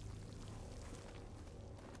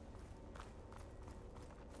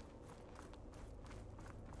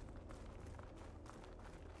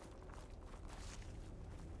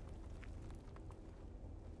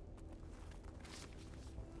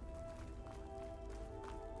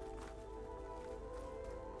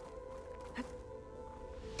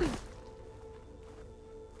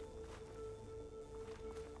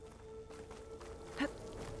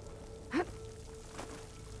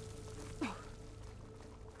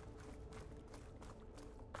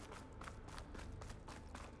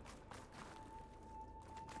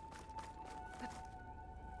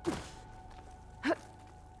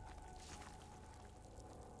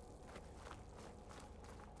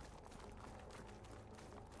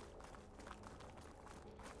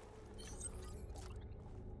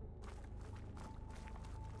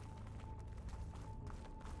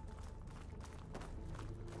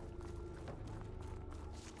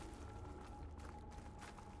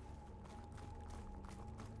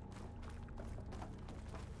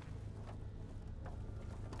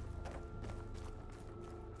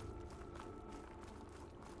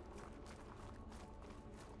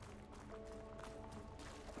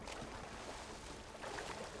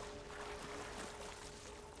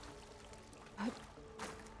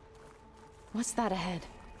 What's that ahead?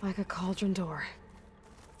 Like a cauldron door.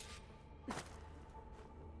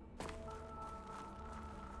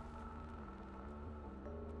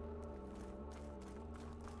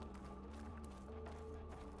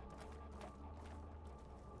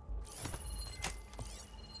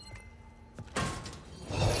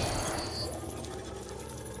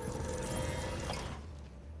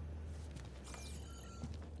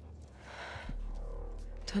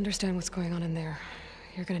 To understand what's going on in there,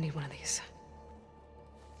 you're gonna need one of these.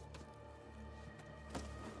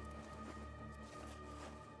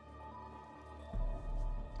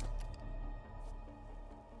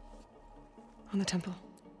 On the temple.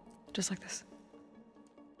 Just like this.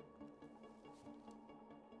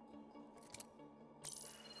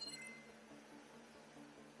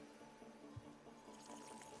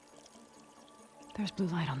 There's blue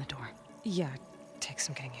light on the door. Yeah, it takes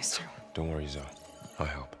some getting used to. Don't worry, Zoe. I'll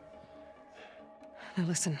help. Now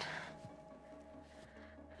listen.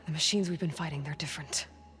 The machines we've been fighting, they're different.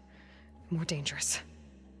 More dangerous.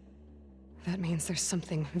 That means there's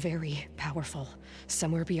something very powerful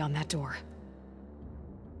somewhere beyond that door.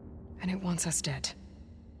 And it wants us dead.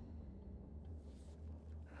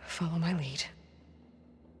 Follow my lead.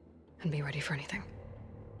 And be ready for anything.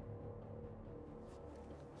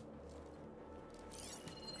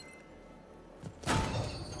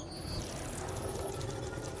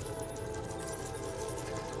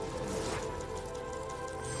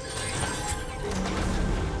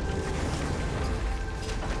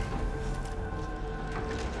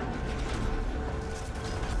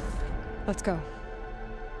 Let's go.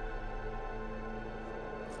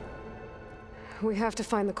 We have to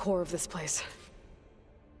find the core of this place.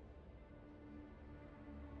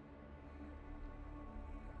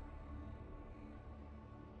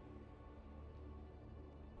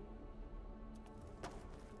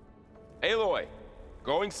 Aloy,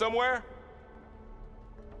 going somewhere?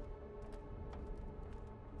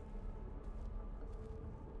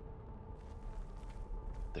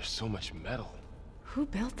 There's so much metal. Who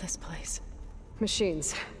built this place?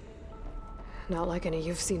 Machines. Not like any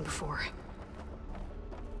you've seen before.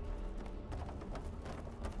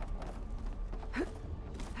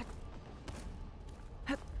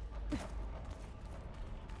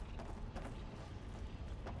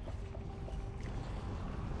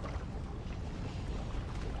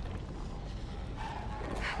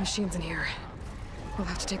 Machines in here. We'll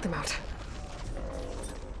have to take them out.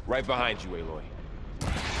 Right behind you, Aloy.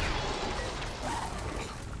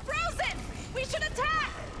 Frozen! We should attack!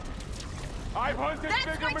 I've hunted That's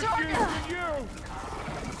bigger my machines target! than you!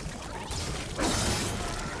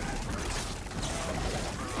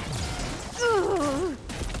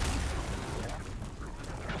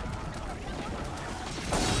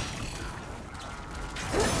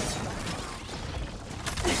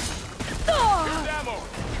 Here's ammo!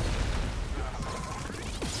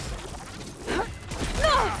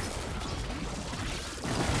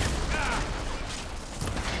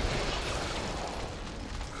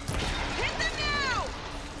 Hit them now!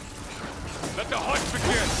 Let the hunt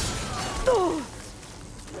begin!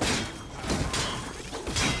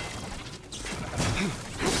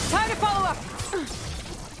 Time to follow up!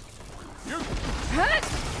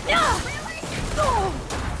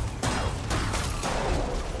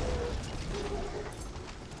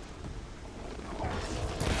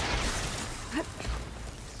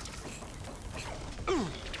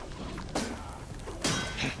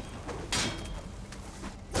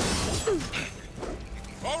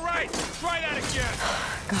 All right, try that again!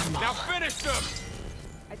 Got 'em all. Now finish them!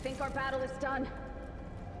 I think our battle is done.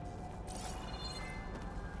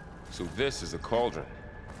 So this is a cauldron,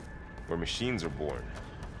 where machines are born.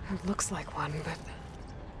 It looks like one, but...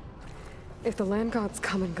 if the land gods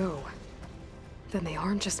come and go, then they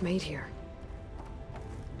aren't just made here.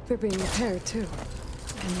 They're being repaired, too.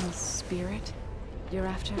 And the spirit you're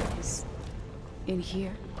after is in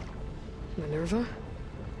here? Minerva?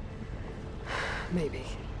 Maybe,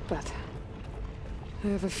 but... I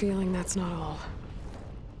have a feeling that's not all.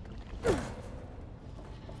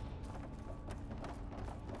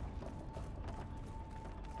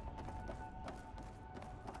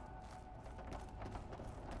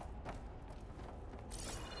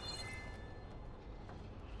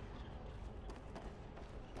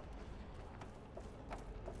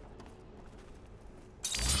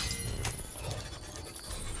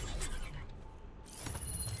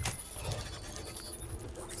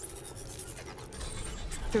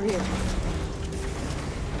 Through here.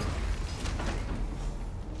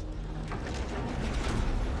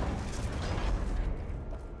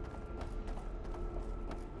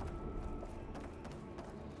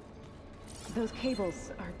 Those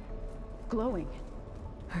cables are glowing.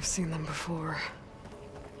 I've seen them before.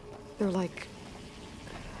 They're like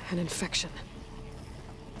an infection.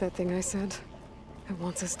 That thing I said, it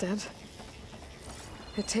wants us dead.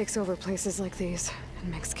 It takes over places like these and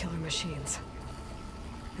makes killer machines.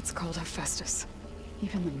 It's called Hephaestus.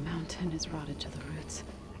 Even the mountain is rotted to the roots.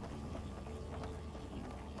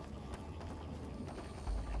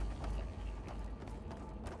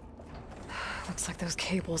 Looks like those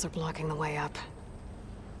cables are blocking the way up.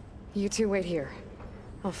 You two wait here.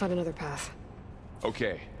 I'll find another path.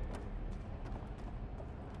 Okay.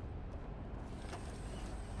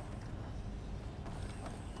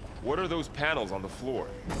 What are those panels on the floor?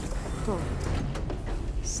 Huh.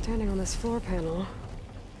 Standing on this floor panel,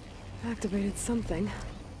 activated something.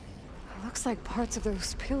 It looks like parts of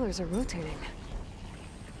those pillars are rotating.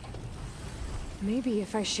 Maybe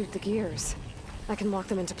if I shoot the gears, I can lock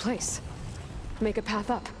them into place. Make a path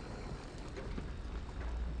up.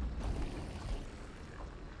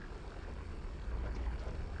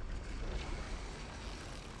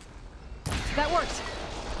 That worked!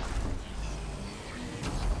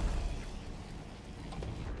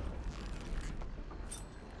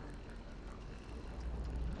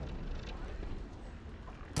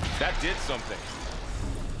 That did something.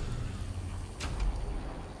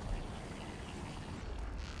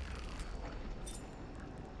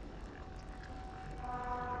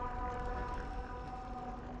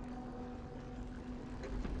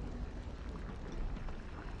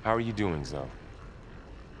 How are you doing, Zoe?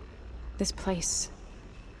 This place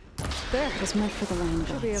There! is meant for the land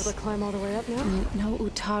Should be able gods. to climb all the way up now. No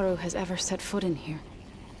Utaru has ever set foot in here.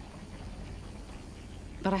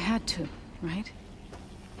 But I had to, right?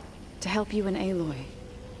 To help you and Aloy.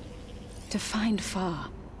 To find Fa.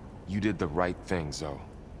 You did the right thing, Zoe.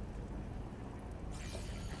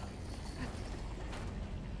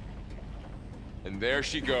 And there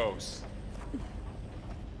she goes.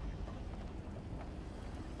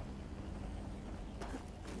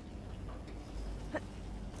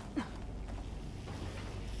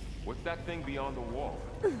 What's that thing beyond the wall?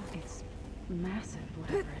 It's massive,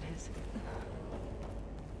 whatever it is.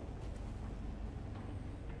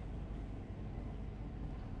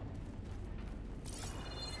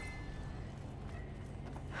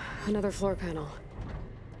 Another floor panel.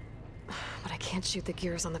 But I can't shoot the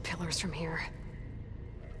gears on the pillars from here.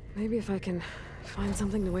 Maybe if I can find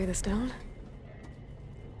something to weigh this down?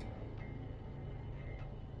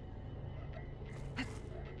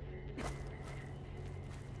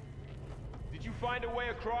 Did you find a way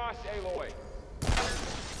across, Aloy?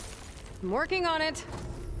 I'm working on it.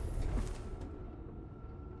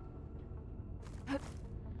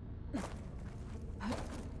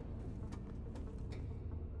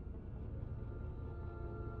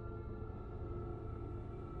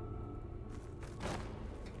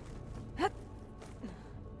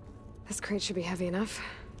 This crate should be heavy enough.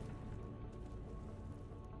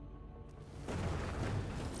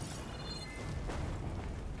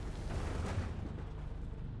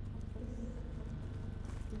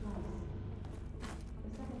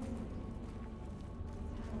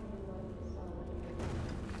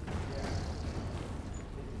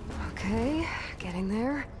 Okay, getting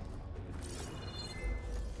there.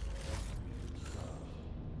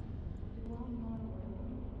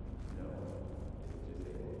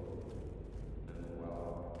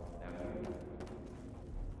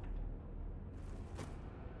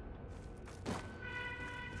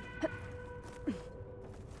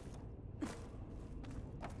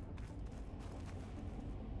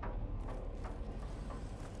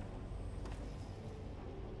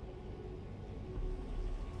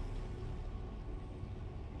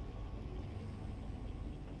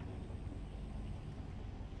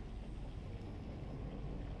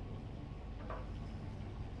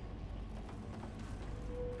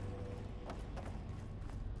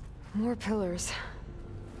 More pillars.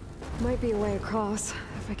 Might be a way across,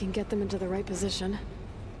 if I can get them into the right position.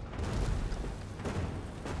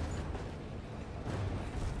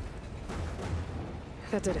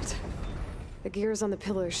 That did it. The gears on the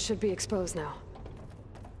pillars should be exposed now.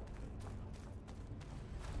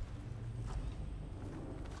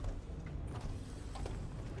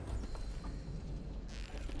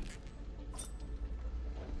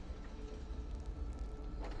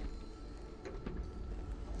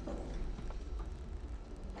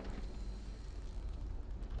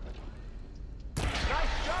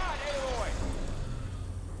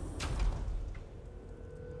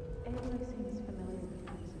 Aloy seems familiar with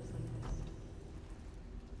places like this.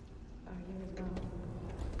 Are you as well?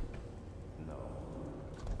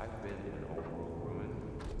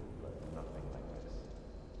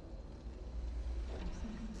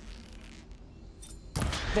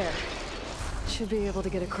 There. Should be able to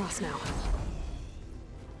get across now.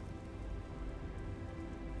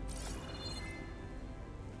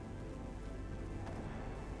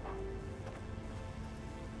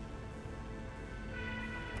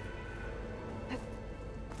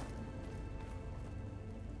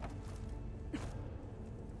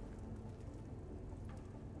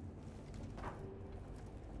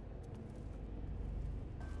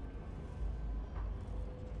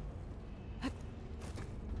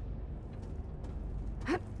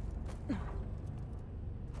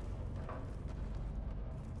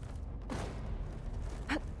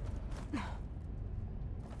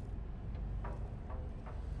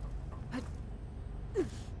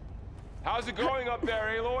 How's it going up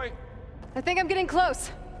there, Aloy? I think I'm getting close.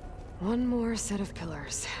 One more set of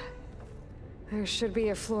pillars. There should be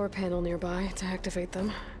a floor panel nearby to activate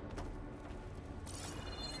them.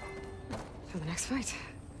 For the next fight.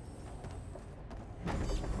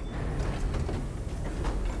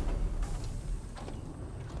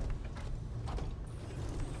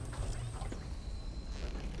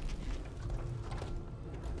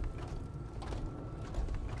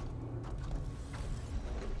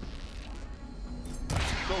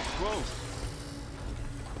 So close.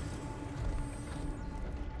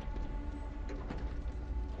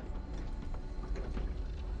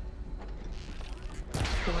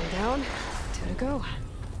 Going down, 2 to go.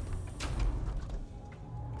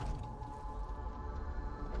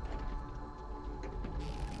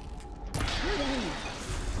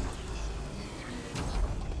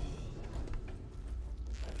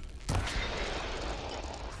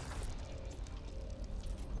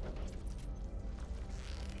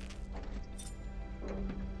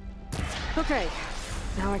 Okay,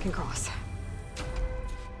 now I can cross.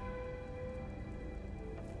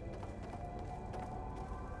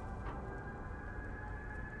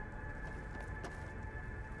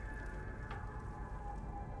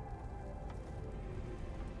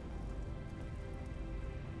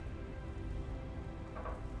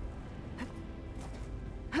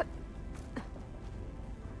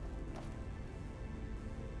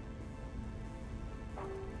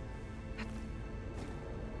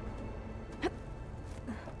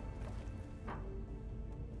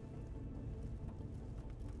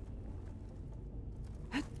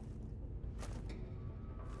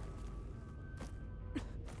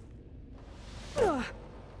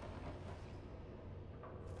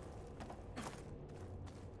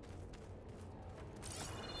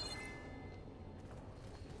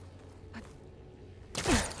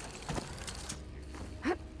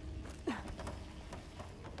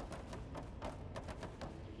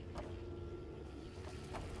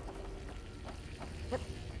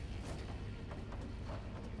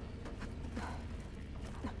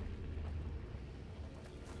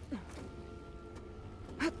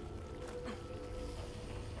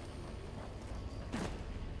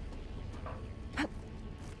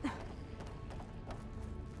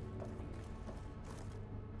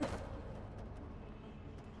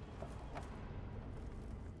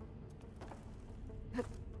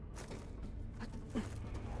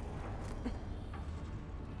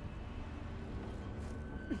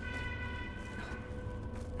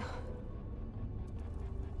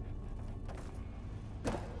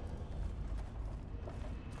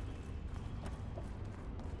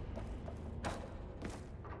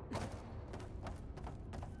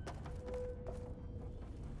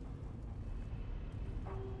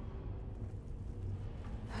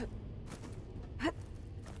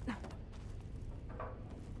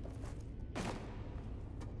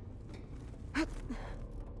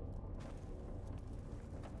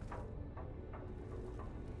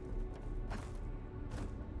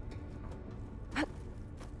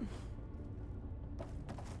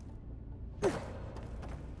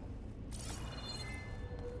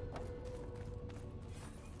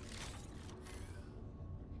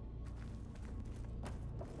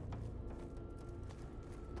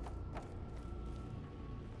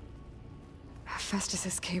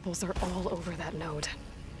 Festus's cables are all over that node.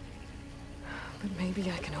 But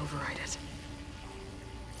maybe I can override it.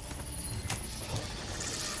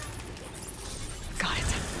 Got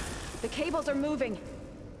it. The cables are moving.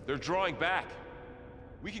 They're drawing back.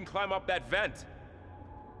 We can climb up that vent.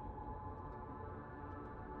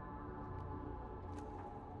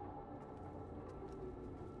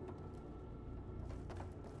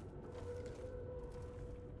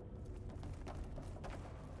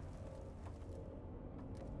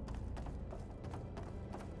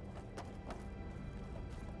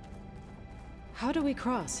 How do we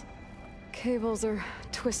cross? Cables are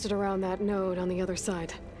twisted around that node on the other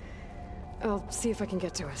side. I'll see if I can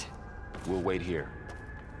get to it. We'll wait here.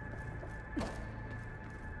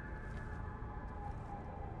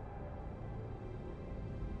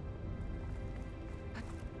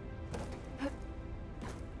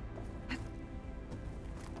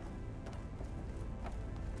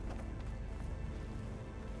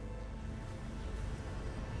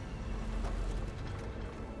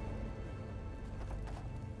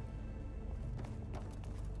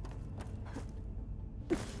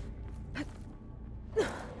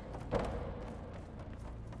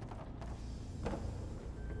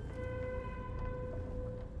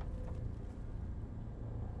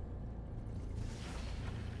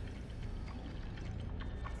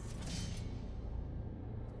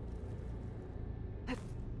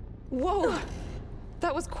 Whoa!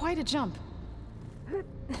 That was quite a jump.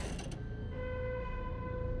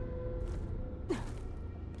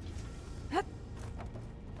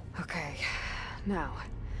 Okay, now,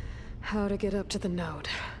 how to get up to the node?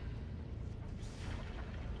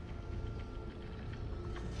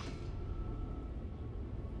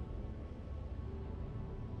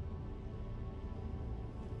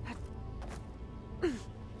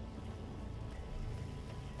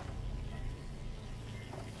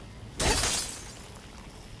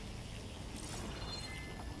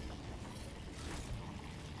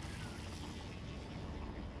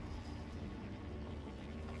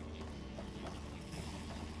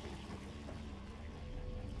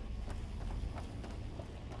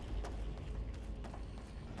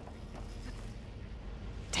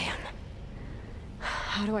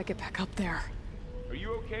 How do I get back up there? Are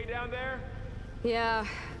you okay down there? Yeah.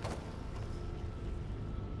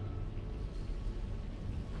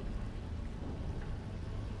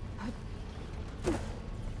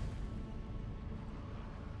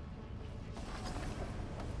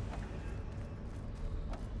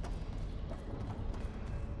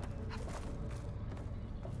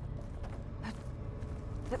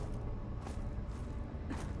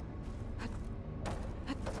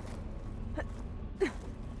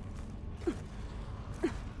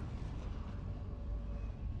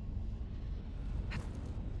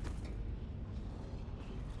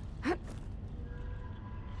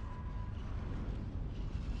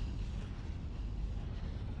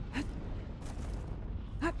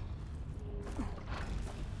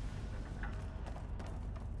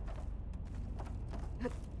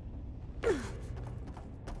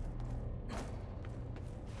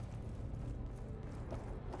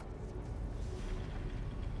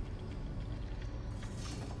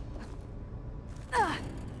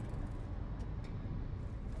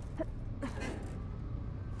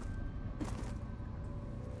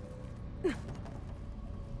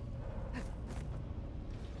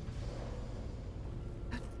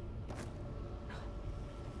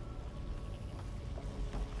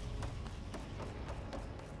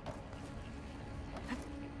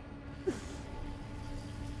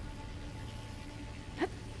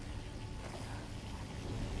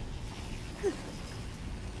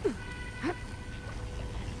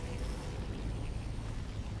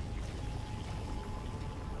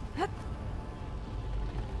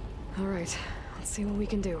 All right, let's see what we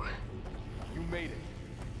can do. You made it.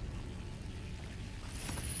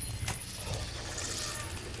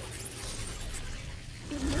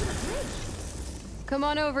 Come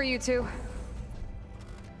on over, you two.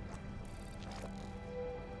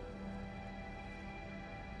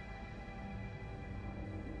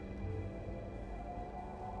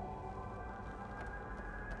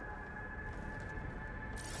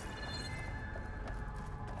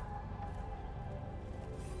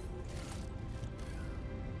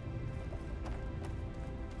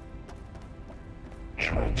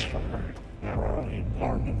 Transfer prime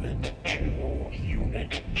armament to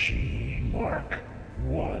Unit G Mark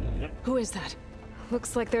 1. Who is that?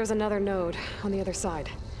 Looks like there's another node on the other side,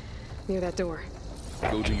 near that door.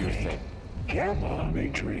 Go do your thing. Gamma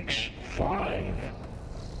Matrix 5.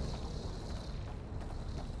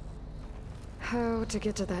 How to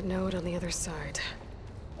get to that node on the other side?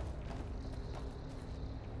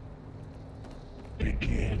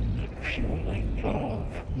 Begin fueling of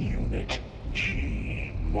Unit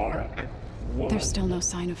G Mark 1. There's still no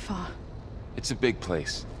sign of Fa. It's a big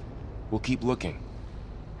place. We'll keep looking.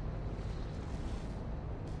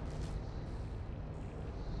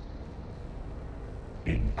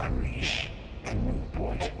 Increase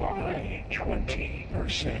throughput by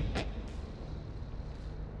 20%.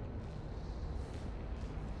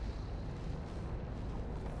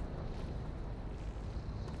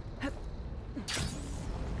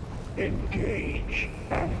 Engage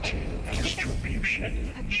active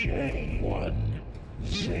distribution J1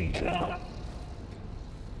 Zeta.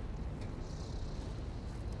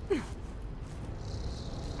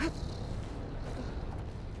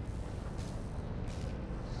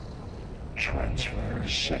 Transfer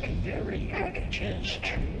secondary packages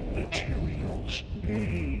to materials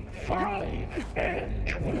B5 and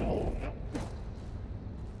 12.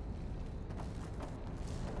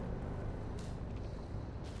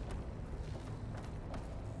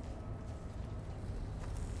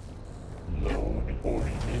 Load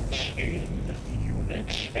ordnance in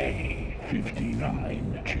Units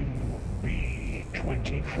A59 to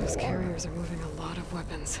B24. Those carriers are moving a lot of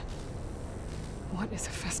weapons. What is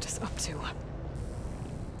Hephaestus up to?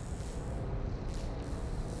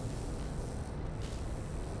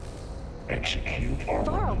 Execute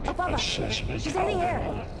armament assessment. She's in the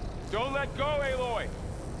air. Don't let go, Aloy!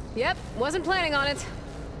 Yep, wasn't planning on it.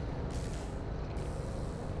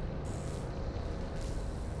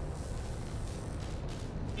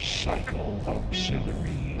 Cycle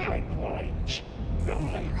auxiliary pipelines.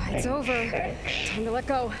 Ride's over. Time to let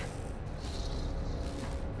go.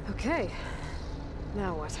 Okay.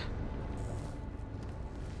 Now what?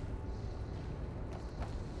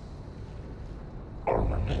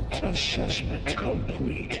 Armament assessment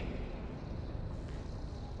complete.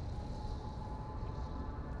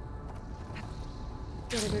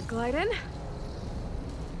 Get a good glide in.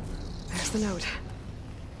 There's the note.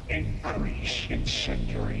 Increase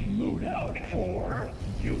incendiary loadout for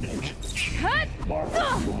Unit G Mark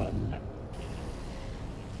 1.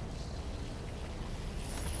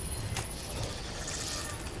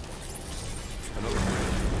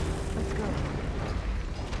 Let's go.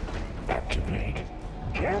 Activate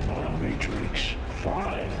Gamma Matrix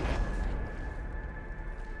 5.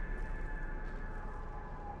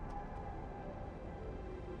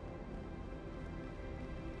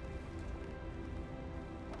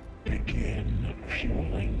 Begin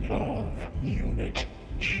fueling of Unit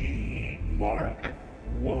G Mark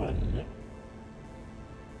 1.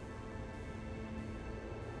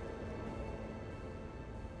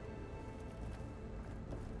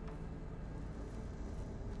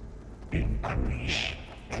 Increase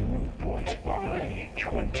throughput by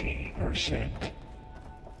 20%.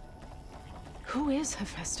 Who is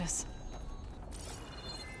Hephaestus?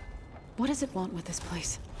 What does it want with this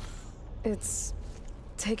place? It's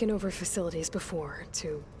taken over facilities before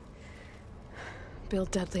to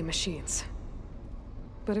build deadly machines.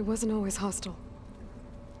 But it wasn't always hostile.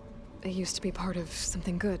 It used to be part of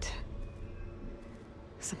something good.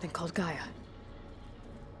 Something called Gaia.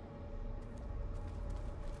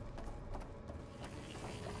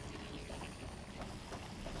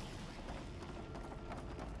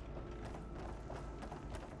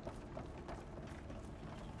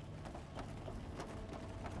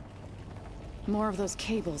 More of those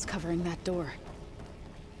cables covering that door.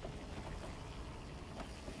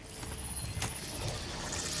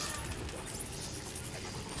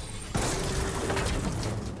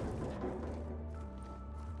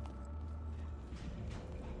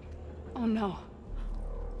 Oh no.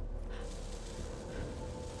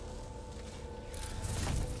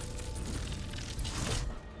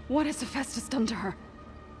 What has Hephaestus done to her?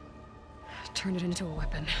 Turned it into a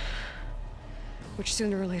weapon, which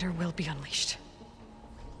sooner or later will be unleashed.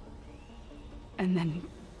 And then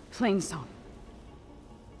Plainsong.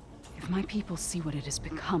 If my people see what it has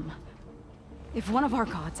become, if one of our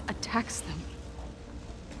gods attacks them...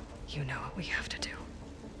 You know what we have to do.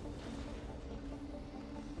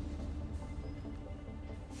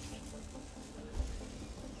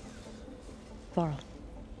 Varl,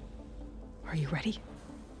 are you ready?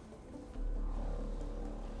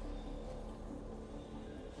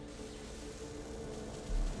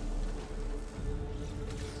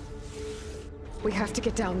 We have to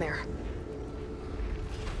get down there.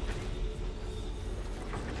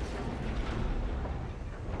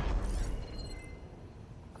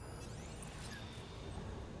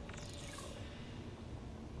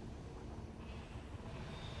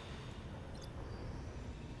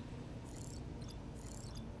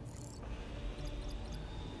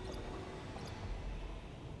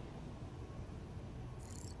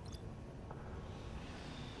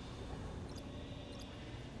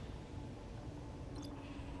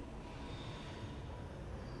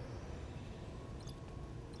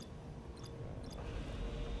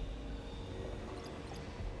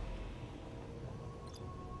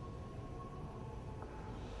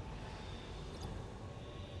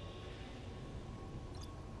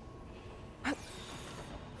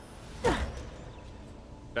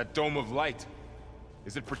 That dome of light.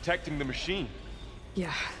 Is it protecting the machine?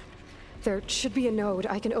 Yeah. There should be a node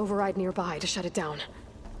I can override nearby to shut it down.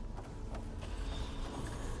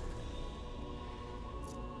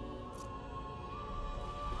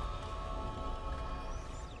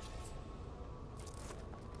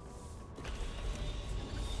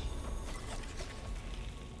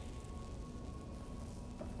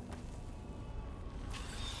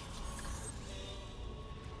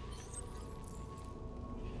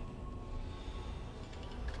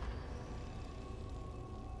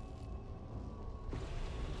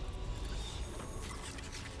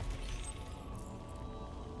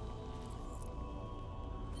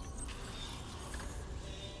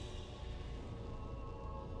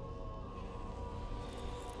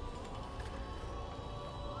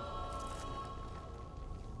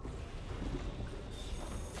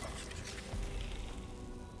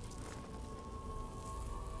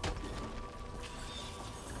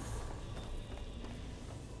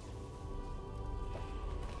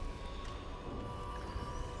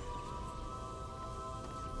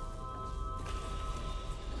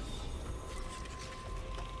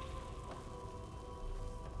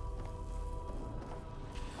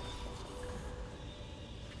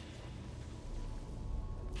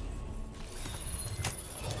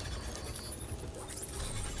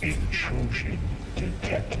 Intrusion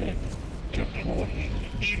detected. Deploying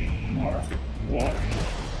G Mark 1.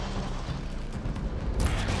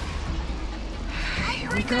 Here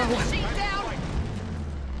we go.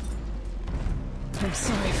 I'm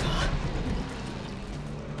sorry, Fa.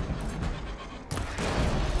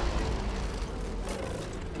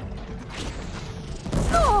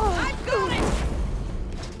 I've got it!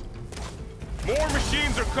 More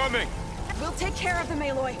machines are coming! We'll take care of them,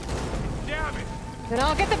 Aloy. Damn it! Then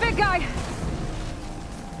I'll get the big guy!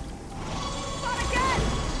 Not again!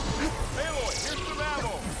 Aloy, here's some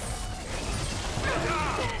ammo!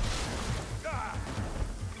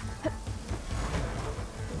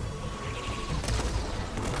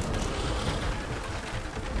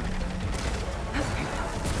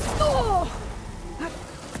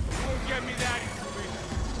 Don't get me that easily!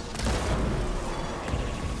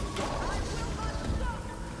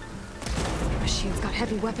 The machine's got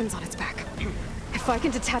heavy weapons on its back. If I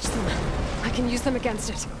can detach them, I can use them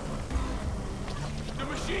against it. The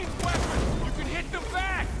machine's weapons! You can hit them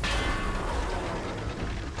back!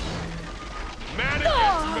 Man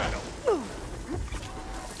against metal!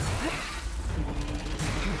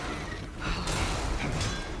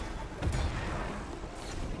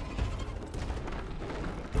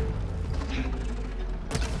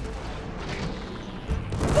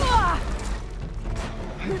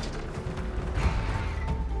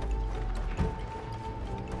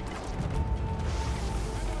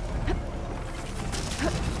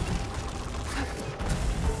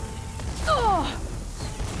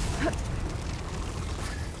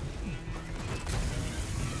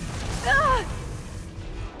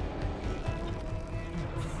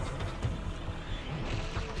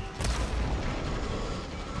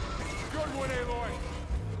 Good one, Aloy!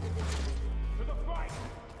 To the fight!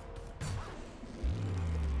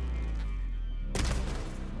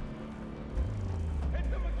 Hit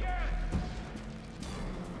them again!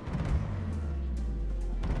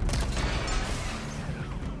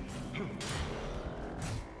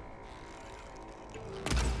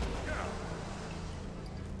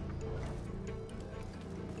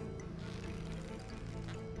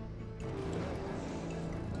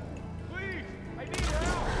 Please! I need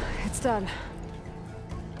help! It's done.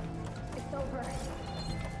 It's over.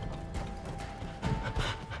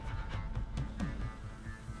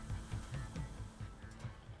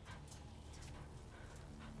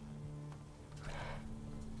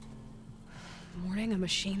 Mourning a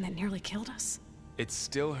machine that nearly killed us? It's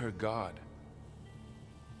still her god.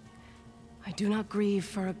 I do not grieve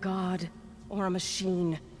for a god or a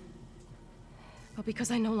machine, but because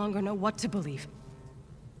I no longer know what to believe.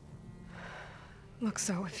 Look,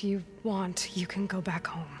 so if you want, you can go back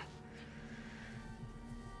home.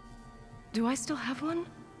 Do I still have one?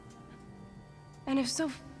 And if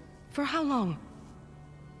so, for how long?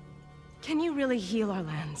 Can you really heal our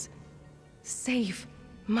lands? Save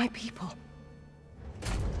my people?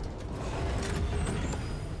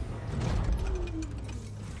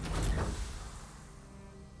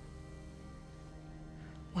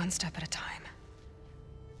 One step at a time.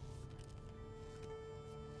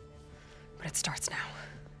 But it starts now.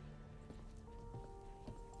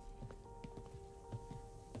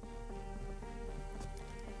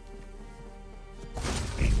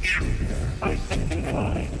 Intruder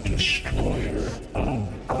identified. Destroyer of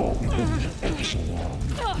Coleman Epsilon.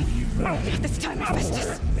 Not this time,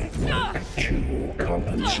 Hephaestus! To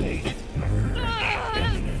compensate her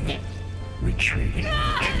imminent retreating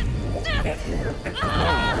to network.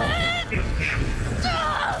 Intruder,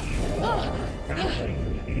 your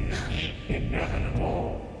killing is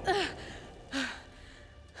inevitable.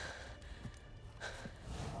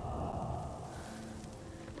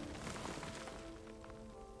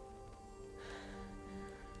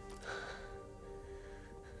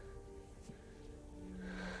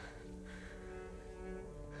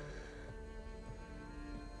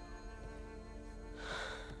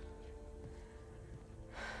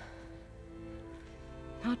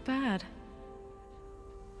 Not bad.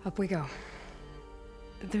 Up we go.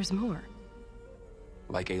 There's more.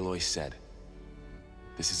 Like Aloy said,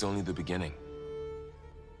 this is only the beginning.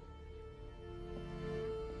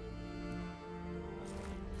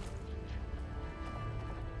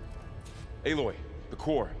 Aloy, the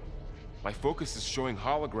core. My focus is showing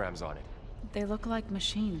holograms on it. They look like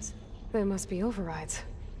machines. They must be overrides.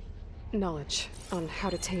 Knowledge on how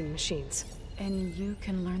to tame machines. And you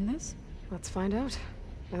can learn this? Let's find out.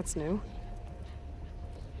 That's new.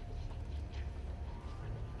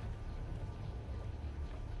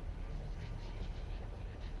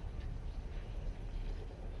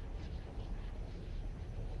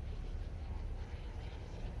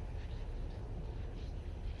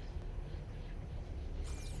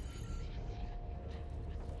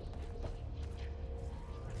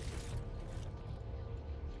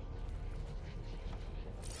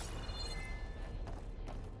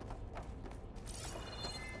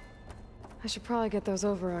 I should probably get those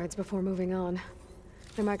overrides before moving on.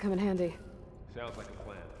 They might come in handy. Sounds like a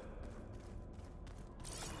plan.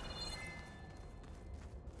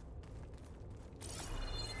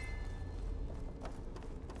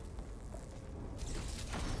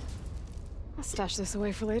 I'll stash this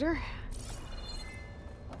away for later.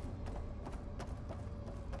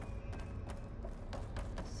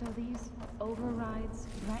 So these overrides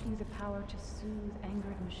grant you the power to soothe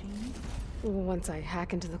angered machines? Once I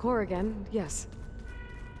hack into the core again, yes.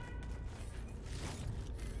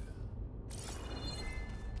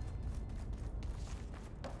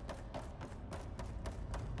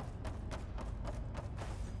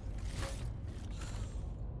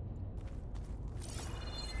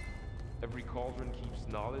 Every cauldron keeps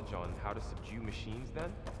knowledge on how to subdue machines,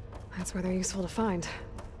 then? That's where they're useful to find.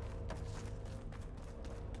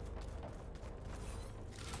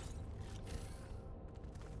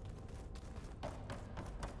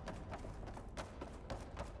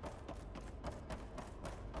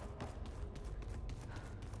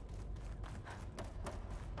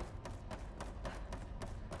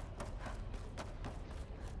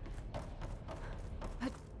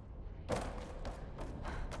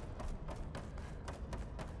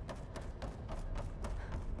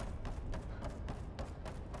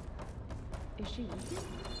 Is she with you?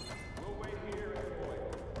 We'll wait here, Aloy.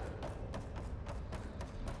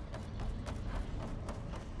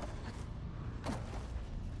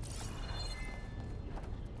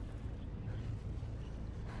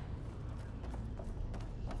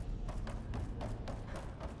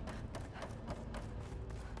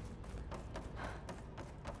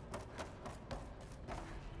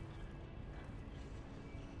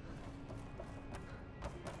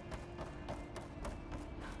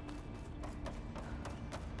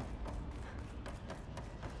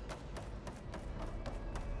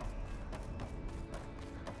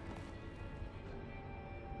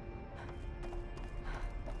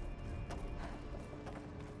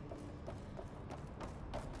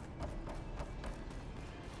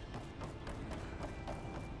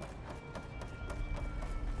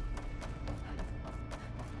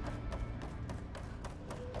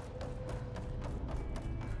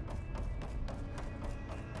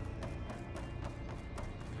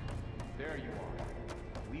 There you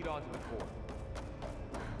are. Lead on to the core.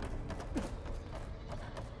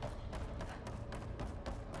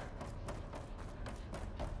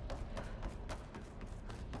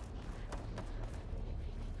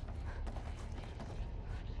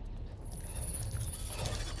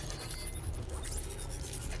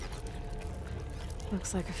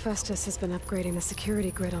 Looks like Hephaestus has been upgrading the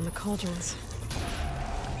security grid on the cauldrons.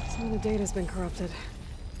 Some of the data's been corrupted.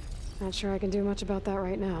 Not sure I can do much about that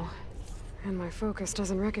right now. And my focus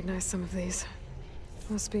doesn't recognize some of these.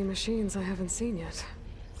 Must be machines I haven't seen yet.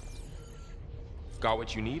 Got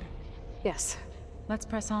what you need? Yes. Let's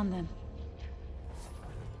press on then.